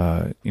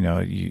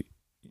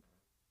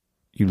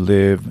 You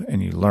live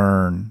and you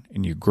learn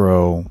and you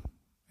grow.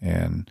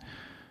 And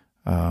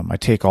I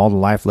take all the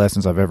life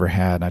lessons I've ever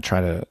had and I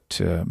try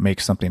to make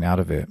something out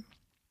of it.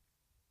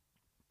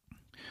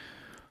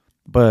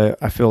 But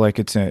I feel like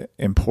it's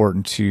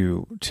important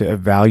to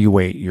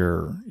evaluate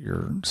your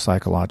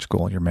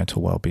psychological and your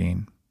mental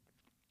well-being.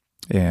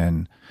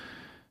 And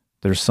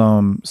there's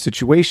some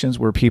situations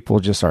where people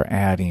just are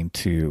adding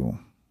to,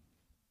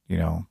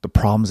 the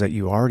problems that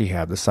you already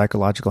have, the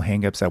psychological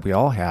hangups that we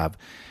all have.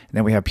 And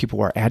then we have people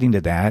who are adding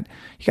to that.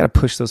 You got to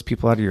push those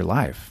people out of your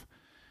life.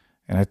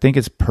 And I think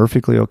it's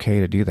perfectly okay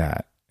to do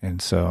that.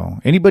 And so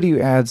anybody who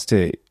adds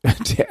to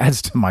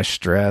my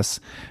stress,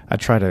 I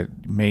try to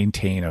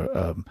maintain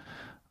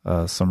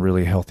some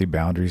really healthy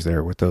boundaries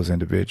there with those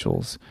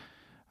individuals,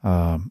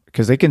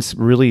 because they can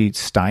really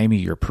stymie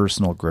your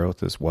personal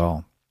growth as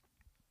well.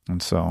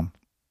 And so,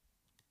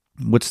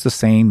 what's the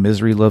saying?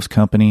 Misery loves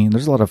company.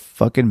 There's a lot of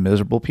fucking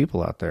miserable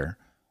people out there.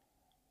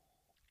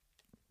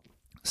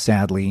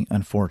 Sadly,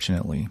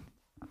 unfortunately.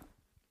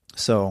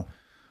 So,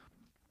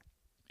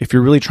 if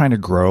you're really trying to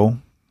grow,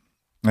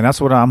 and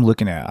that's what I'm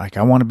looking at, like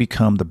I want to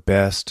become the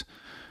best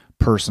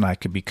person I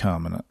could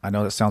become. And I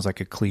know that sounds like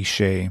a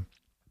cliche,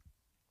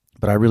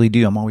 but I really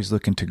do. I'm always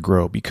looking to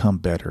grow, become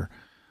better.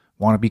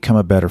 I want to become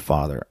a better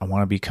father. I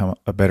want to become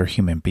a better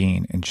human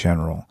being in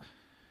general.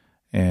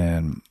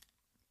 And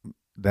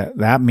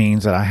that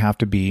means that I have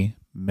to be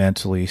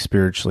mentally,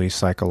 spiritually,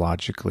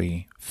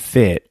 psychologically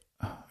fit.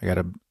 I got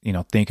to,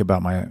 think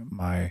about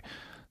my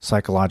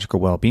psychological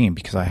well-being,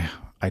 because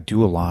I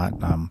do a lot.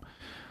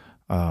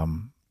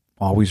 I'm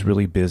always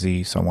really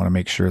busy. So I want to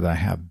make sure that I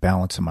have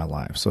balance in my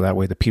life. So that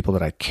way the people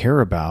that I care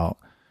about,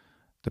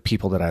 the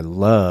people that I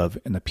love,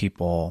 and the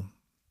people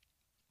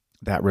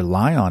that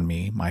rely on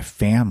me, my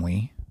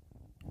family,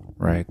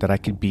 right, that I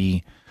can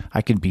be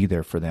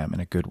there for them in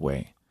a good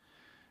way.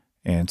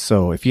 And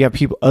so if you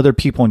have other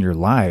people in your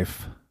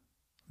life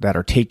that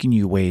are taking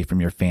you away from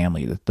your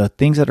family, the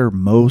things that are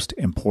most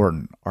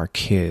important, our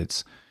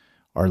kids,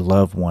 our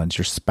loved ones,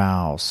 your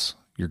spouse,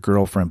 your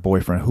girlfriend,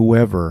 boyfriend,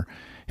 whoever,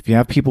 if you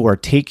have people who are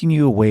taking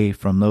you away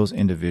from those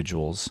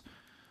individuals,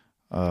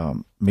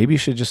 maybe you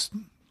should just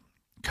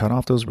cut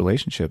off those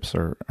relationships,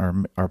 or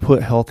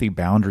put healthy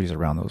boundaries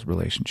around those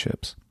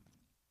relationships.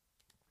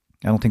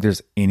 I don't think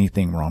there's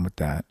anything wrong with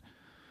that.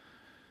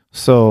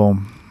 So,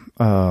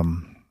 I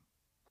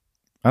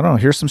don't know.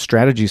 Here's some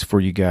strategies for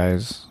you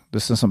guys.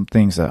 This is some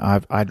things that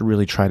I'd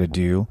really try to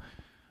do.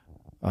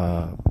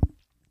 Uh,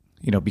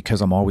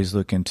 because I'm always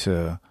looking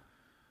to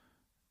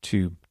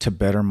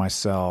better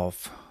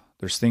myself.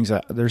 There's things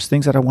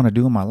that I want to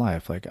do in my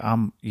life. Like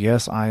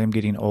yes, I am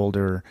getting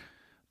older,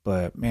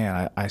 but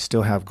man, I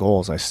still have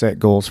goals. I set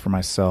goals for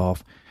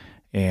myself,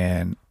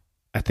 and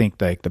I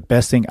think like the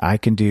best thing I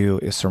can do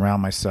is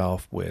surround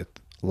myself with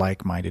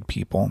like-minded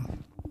people.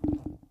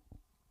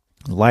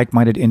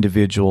 Like-minded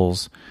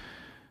individuals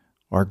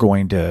are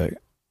going to,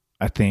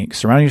 I think,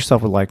 surrounding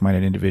yourself with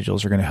like-minded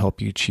individuals are going to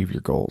help you achieve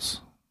your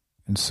goals.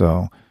 And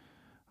so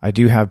I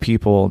do have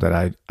people that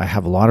I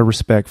have a lot of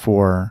respect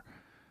for,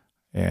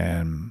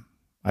 and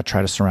I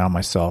try to surround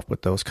myself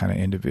with those kind of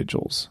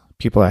individuals,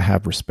 people I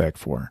have respect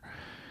for.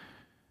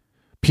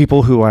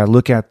 People who I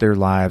look at their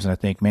lives and I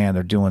think, man,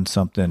 they're doing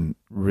something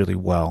really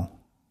well.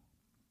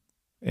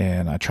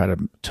 And I try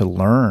to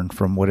learn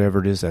from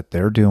whatever it is that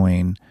they're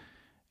doing,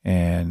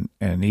 and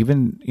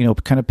even,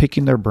 kind of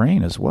picking their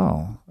brain as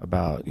well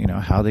about,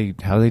 how they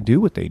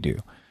do what they do.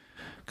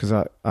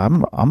 Because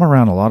I'm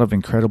around a lot of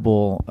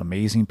incredible,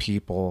 amazing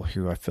people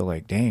who I feel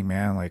like, dang,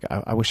 man, like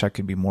I wish I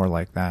could be more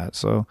like that.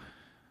 So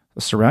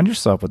surround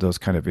yourself with those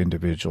kind of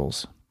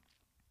individuals,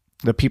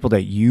 the people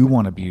that you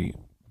want to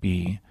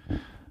be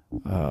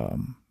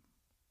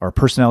are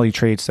personality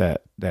traits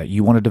that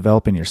you want to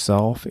develop in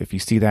yourself. If you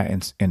see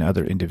that in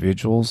other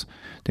individuals,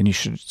 then you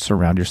should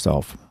surround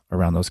yourself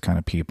around those kind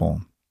of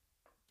people.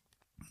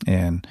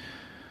 And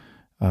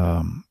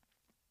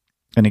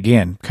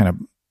again, kind of,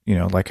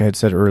 like I had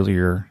said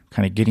earlier,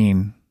 kind of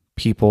getting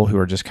people who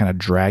are just kind of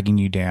dragging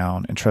you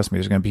down. And trust me,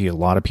 there's going to be a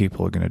lot of people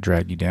who are going to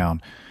drag you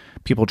down.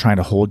 People trying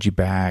to hold you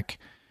back,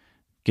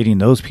 getting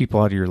those people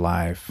out of your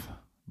life,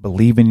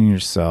 believing in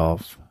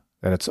yourself,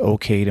 that it's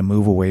okay to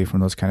move away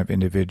from those kind of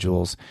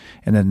individuals,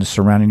 and then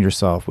surrounding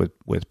yourself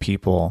with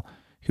people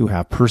who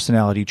have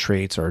personality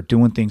traits or are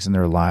doing things in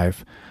their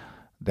life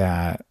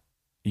that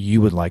you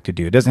would like to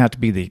do. It doesn't have to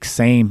be the exact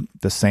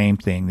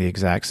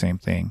same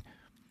thing,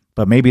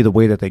 but maybe the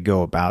way that they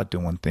go about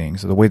doing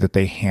things, or the way that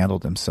they handle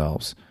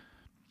themselves,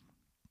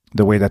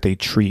 the way that they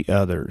treat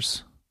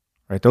others,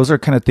 right? Those are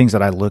kind of things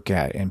that I look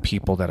at in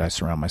people that I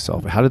surround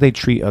myself with. How do they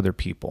treat other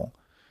people?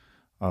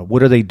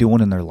 What are they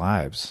doing in their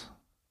lives?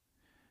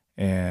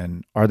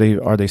 And are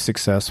they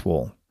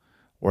successful?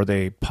 Or are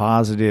they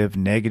positive,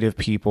 negative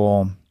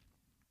people?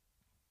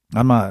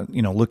 I'm not,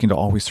 looking to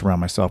always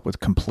surround myself with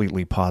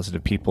completely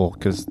positive people,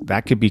 because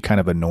that could be kind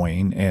of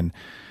annoying. And,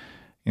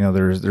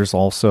 there's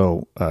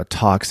also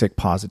toxic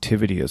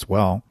positivity as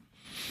well.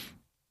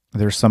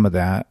 There's some of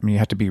that. I mean, you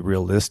have to be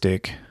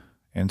realistic.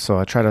 And so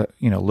I try to,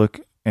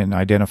 look and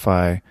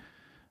identify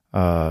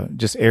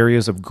just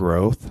areas of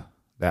growth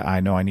that I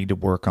know I need to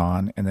work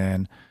on, and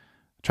then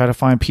try to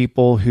find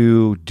people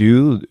who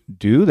do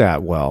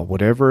that well,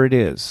 whatever it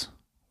is,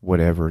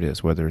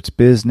 whether it's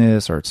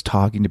business or it's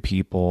talking to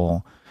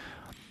people.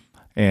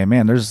 And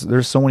man,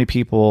 there's so many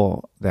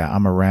people that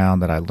I'm around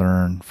that I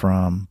learn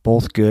from,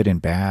 both good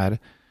and bad.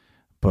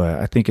 But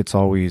I think it's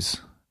always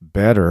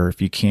better,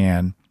 if you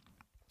can,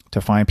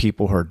 to find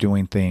people who are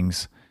doing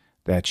things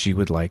that you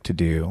would like to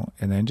do,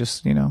 and then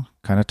just,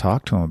 kind of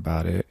talk to them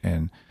about it,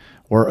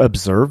 or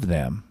observe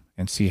them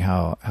and see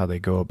how they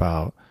go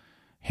about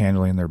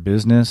handling their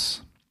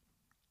business.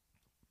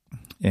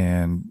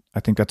 And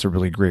I think that's a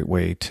really great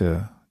way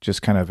to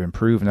just kind of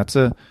improve. And that's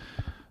a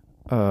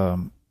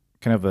kind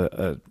of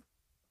a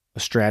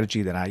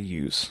strategy that I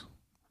use.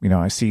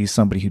 I see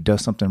somebody who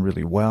does something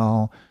really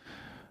well,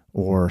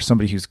 or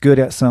somebody who's good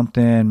at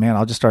something, man,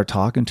 I'll just start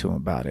talking to them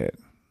about it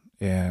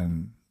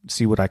and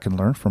see what I can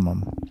learn from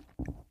them.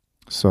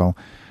 So,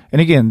 and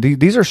again,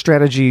 these are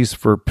strategies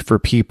for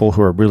people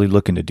who are really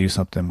looking to do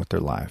something with their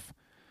life.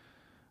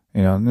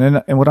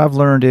 And what I've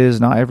learned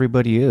is not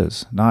everybody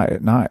is.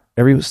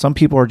 Some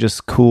people are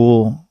just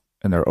cool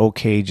and they're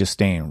okay just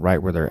staying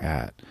right where they're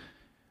at.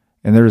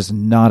 And there is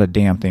not a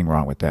damn thing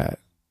wrong with that.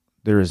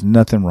 There is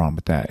nothing wrong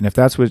with that. And if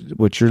that's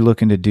what you're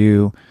looking to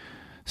do,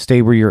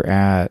 stay where you're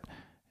at,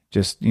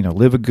 just,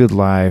 live a good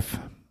life,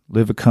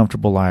 live a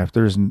comfortable life.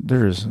 There is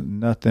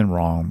nothing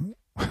wrong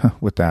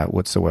with that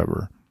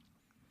whatsoever.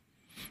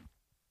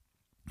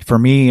 For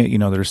me,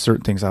 there's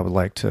certain things I would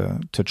like to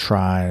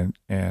try,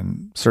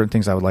 and certain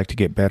things I would like to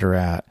get better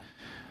at.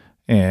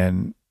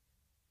 And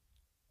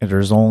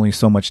there's only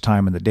so much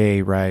time in the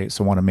day, right?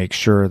 So I want to make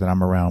sure that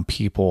I'm around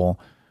people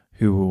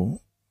who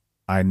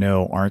I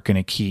know aren't going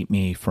to keep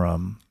me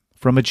from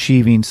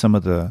achieving some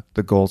of the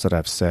goals that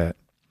I've set.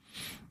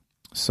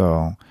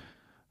 So,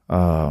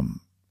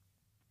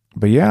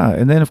 but yeah,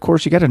 and then of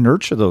course you got to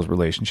nurture those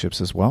relationships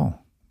as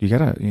well. You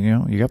gotta,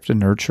 you have to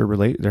nurture,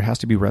 there has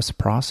to be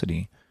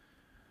reciprocity.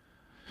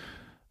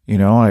 I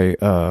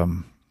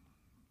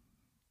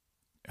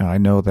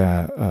know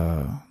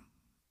that,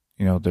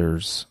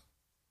 there's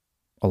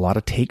a lot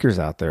of takers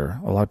out there,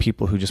 a lot of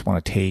people who just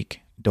want to take,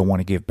 don't want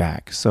to give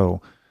back.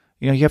 So,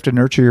 you have to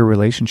nurture your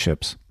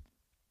relationships.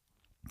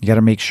 You got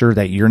to make sure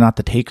that you're not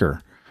the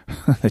taker,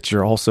 that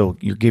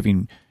you're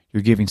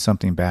giving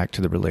something back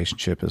to the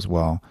relationship as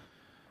well.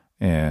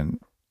 And,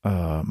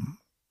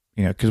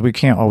 because we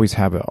can't always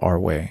have it our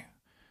way.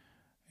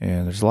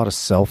 And there's a lot of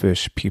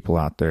selfish people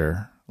out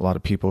there, a lot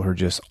of people who are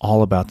just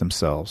all about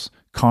themselves,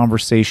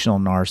 conversational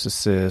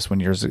narcissists.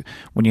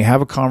 When you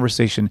have a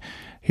conversation,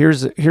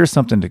 here's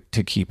something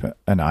to keep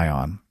an eye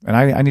on. And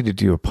I need to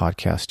do a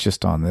podcast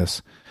just on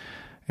this.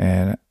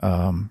 And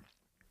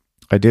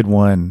I did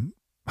one,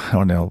 I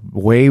don't know,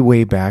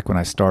 way back when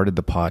I started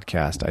the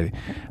podcast.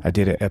 I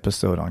did an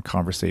episode on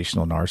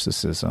conversational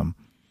narcissism.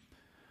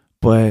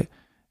 But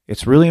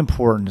it's really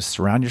important to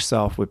surround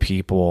yourself with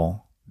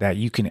people that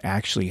you can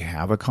actually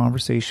have a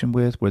conversation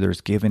with, where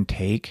there's give and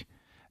take,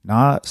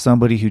 not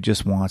somebody who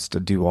just wants to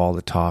do all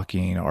the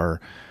talking, or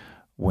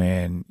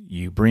when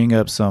you bring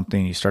up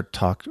something, you start to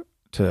talk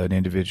to an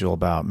individual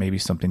about maybe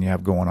something you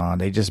have going on,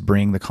 they just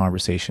bring the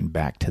conversation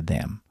back to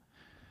them.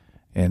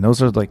 And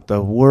those are like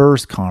the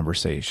worst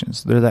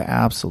conversations. They're the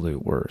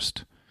absolute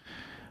worst.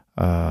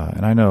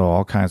 And I know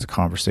all kinds of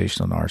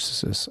conversational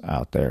narcissists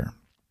out there.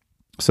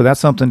 So that's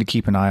something to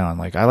keep an eye on.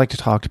 Like, I like to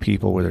talk to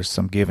people where there's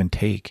some give and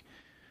take,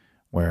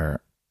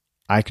 where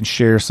I can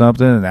share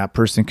something and that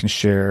person can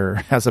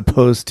share, as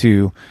opposed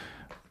to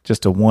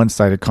just a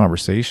one-sided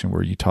conversation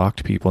where you talk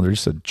to people and they're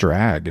just a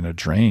drag and a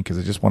drain because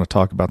they just want to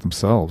talk about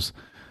themselves.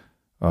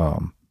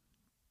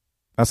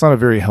 That's not a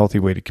very healthy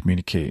way to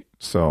communicate.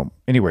 So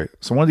anyway,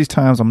 one of these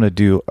times I'm going to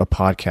do a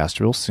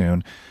podcast real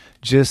soon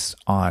just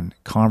on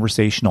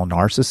conversational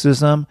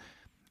narcissism,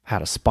 how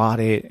to spot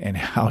it, and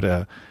how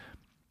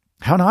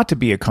not to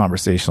be a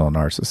conversational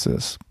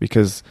narcissist,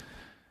 because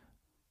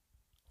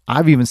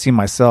I've even seen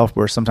myself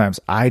where sometimes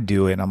I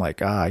do it and I'm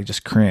like, I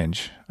just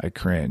cringe. I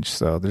cringe.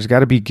 So there's got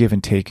to be give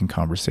and take in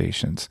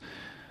conversations.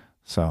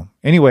 So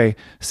anyway,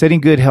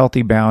 setting good,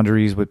 healthy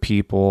boundaries with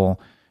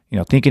people,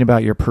 thinking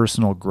about your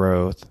personal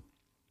growth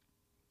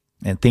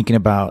and thinking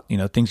about,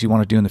 things you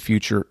want to do in the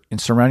future,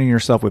 and surrounding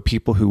yourself with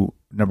people who,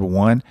 number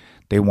one,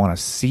 they want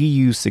to see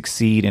you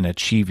succeed and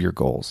achieve your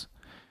goals.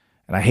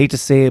 And I hate to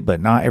say it, but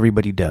not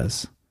everybody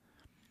does.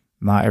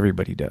 Not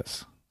everybody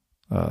does.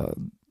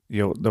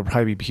 There'll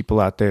probably be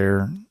people out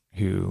there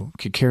who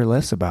could care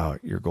less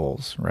about your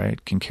goals,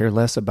 right? Can care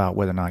less about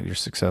whether or not you're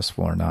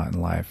successful or not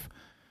in life,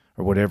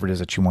 or whatever it is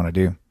that you want to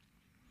do.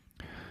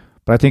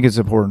 But I think it's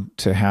important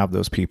to have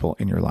those people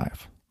in your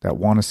life that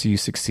want to see you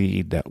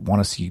succeed, that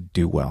want to see you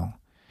do well.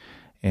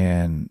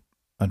 And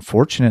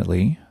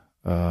unfortunately,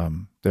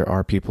 there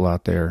are people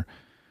out there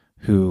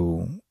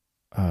who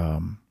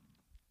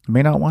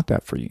may not want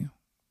that for you.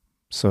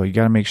 So you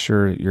got to make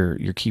sure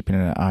you're keeping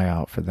an eye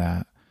out for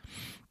that.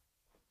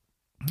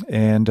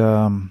 And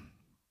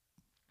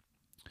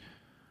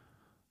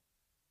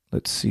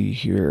let's see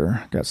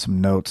here. Got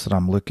some notes that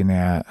I'm looking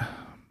at.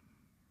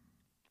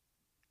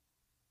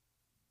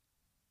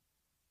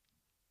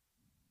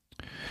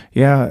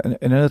 Yeah,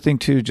 another thing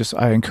too, just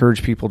I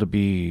encourage people to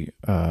be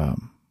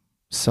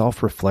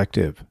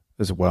self-reflective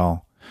as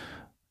well.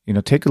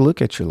 Take a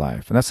look at your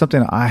life. And that's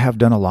something I have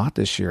done a lot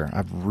this year.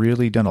 I've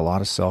really done a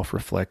lot of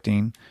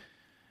self-reflecting.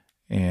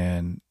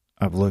 And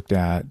I've looked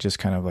at just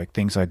kind of like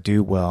things I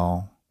do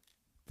well,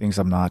 things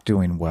I'm not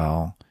doing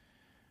well.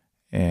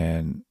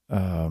 And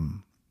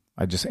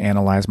I just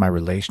analyze my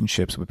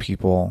relationships with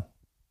people.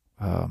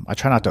 I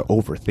try not to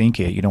overthink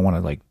it. You don't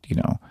want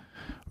to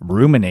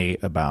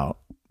ruminate about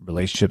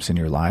relationships in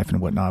your life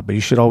and whatnot, but you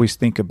should always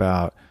think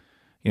about,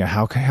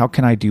 how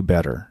can I do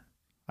better?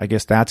 I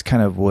guess that's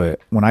kind of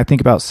when I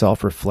think about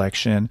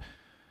self-reflection,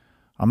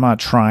 I'm not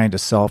trying to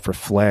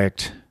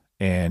self-reflect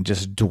and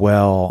just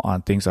dwell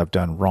on things I've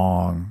done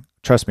wrong.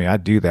 Trust me, I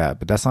do that,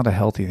 but that's not a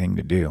healthy thing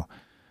to do.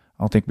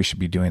 I don't think we should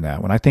be doing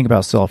that. When I think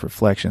about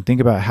self-reflection, think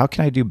about how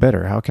can I do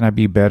better? How can I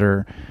be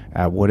better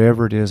at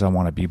whatever it is I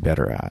want to be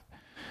better at?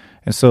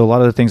 And so a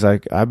lot of the things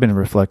I've been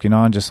reflecting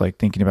on, just like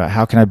thinking about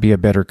how can I be a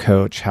better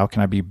coach? How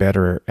can I be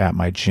better at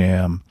my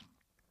gym?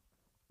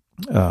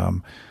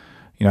 I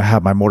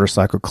have my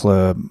motorcycle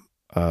club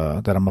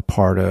that I'm a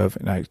part of.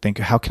 And I think,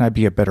 how can I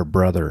be a better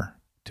brother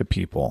to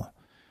people?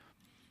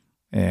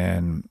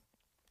 And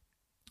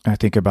I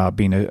think about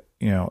being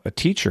a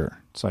teacher.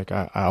 It's like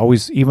I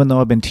always, even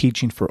though I've been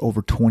teaching for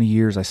over 20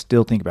 years, I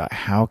still think about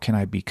how can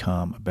I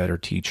become a better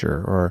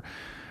teacher? Or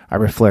I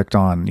reflect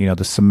on,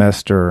 the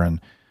semester and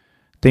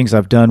things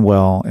I've done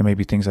well, and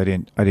maybe things I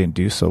didn't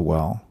do so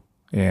well,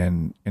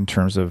 and in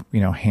terms of,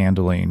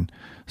 handling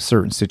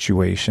certain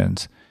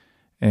situations.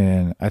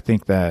 And I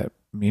think that,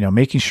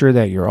 making sure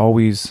that you're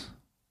always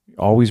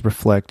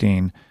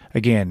reflecting,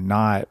 again,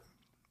 not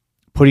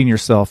putting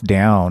yourself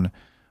down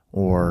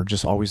or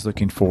just always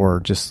looking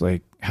for just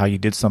like how you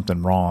did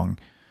something wrong.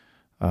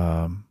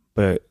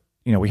 But,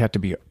 we have to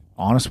be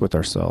honest with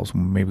ourselves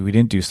when maybe we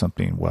didn't do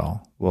something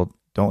well. Well,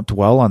 don't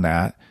dwell on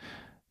that.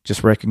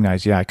 Just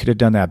recognize, I could have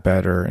done that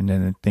better. And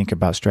then think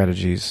about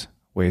strategies,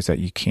 ways that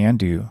you can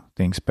do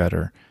things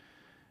better.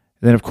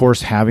 And then, of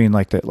course, having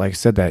like I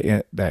said,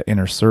 that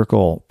inner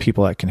circle,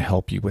 people that can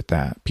help you with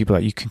that, people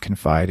that you can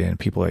confide in,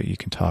 people that you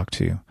can talk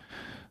to.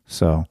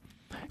 So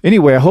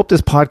Anyway, I hope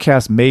this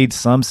podcast made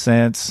some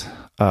sense.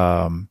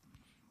 I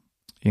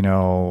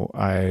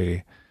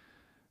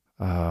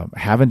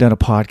haven't done a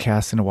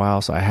podcast in a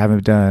while, so I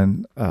haven't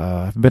been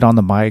on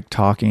the mic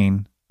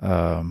talking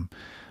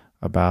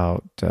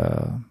about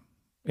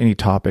any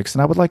topics,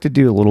 and I would like to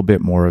do a little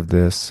bit more of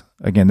this.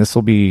 Again, this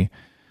will be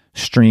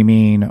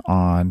streaming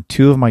on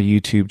 2 of my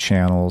YouTube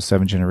channels,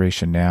 7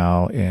 Generation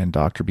Now and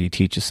Dr. B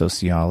Teaches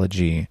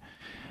Sociology.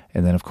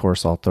 And then, of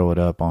course, I'll throw it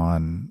up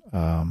on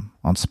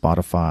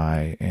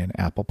Spotify and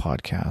Apple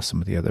Podcasts,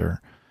 some of the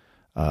other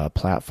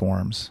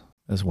platforms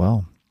as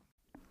well.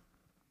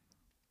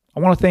 I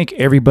want to thank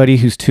everybody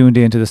who's tuned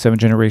into the 7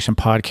 Generation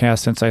Podcast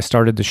since I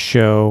started the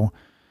show.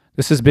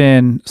 This has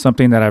been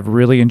something that I've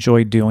really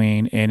enjoyed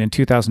doing, and in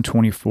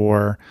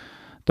 2024,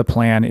 the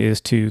plan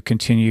is to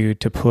continue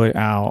to put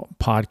out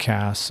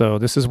podcasts. So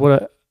this is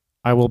what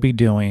I will be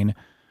doing.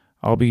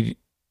 I'll be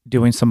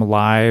doing some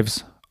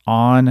lives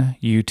on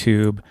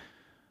YouTube,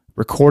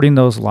 recording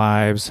those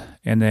lives,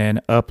 and then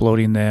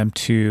uploading them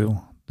to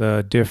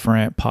the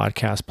different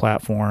podcast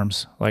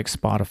platforms like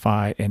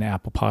Spotify and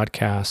Apple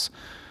Podcasts.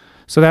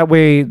 So that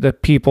way the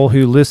people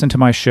who listen to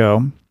my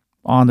show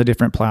on the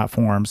different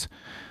platforms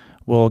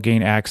will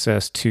gain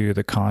access to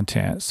the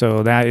content.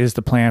 So that is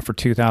the plan for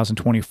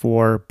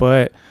 2024.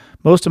 But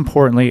most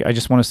importantly, I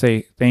just want to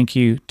say thank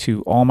you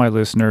to all my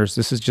listeners.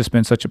 This has just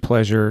been such a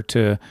pleasure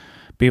to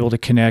be able to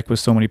connect with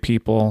so many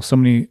people. So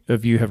many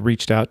of you have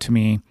reached out to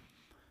me,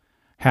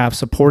 have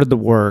supported the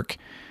work,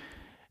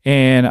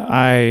 and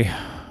I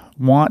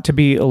want to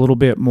be a little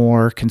bit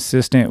more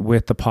consistent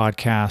with the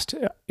podcast.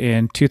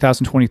 In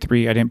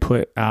 2023, I didn't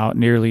put out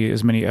nearly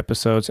as many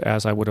episodes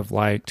as I would have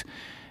liked,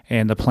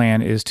 and the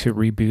plan is to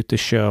reboot the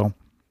show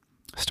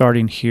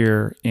starting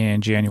here in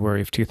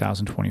January of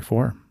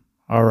 2024.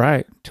 All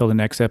right, till the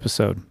next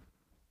episode.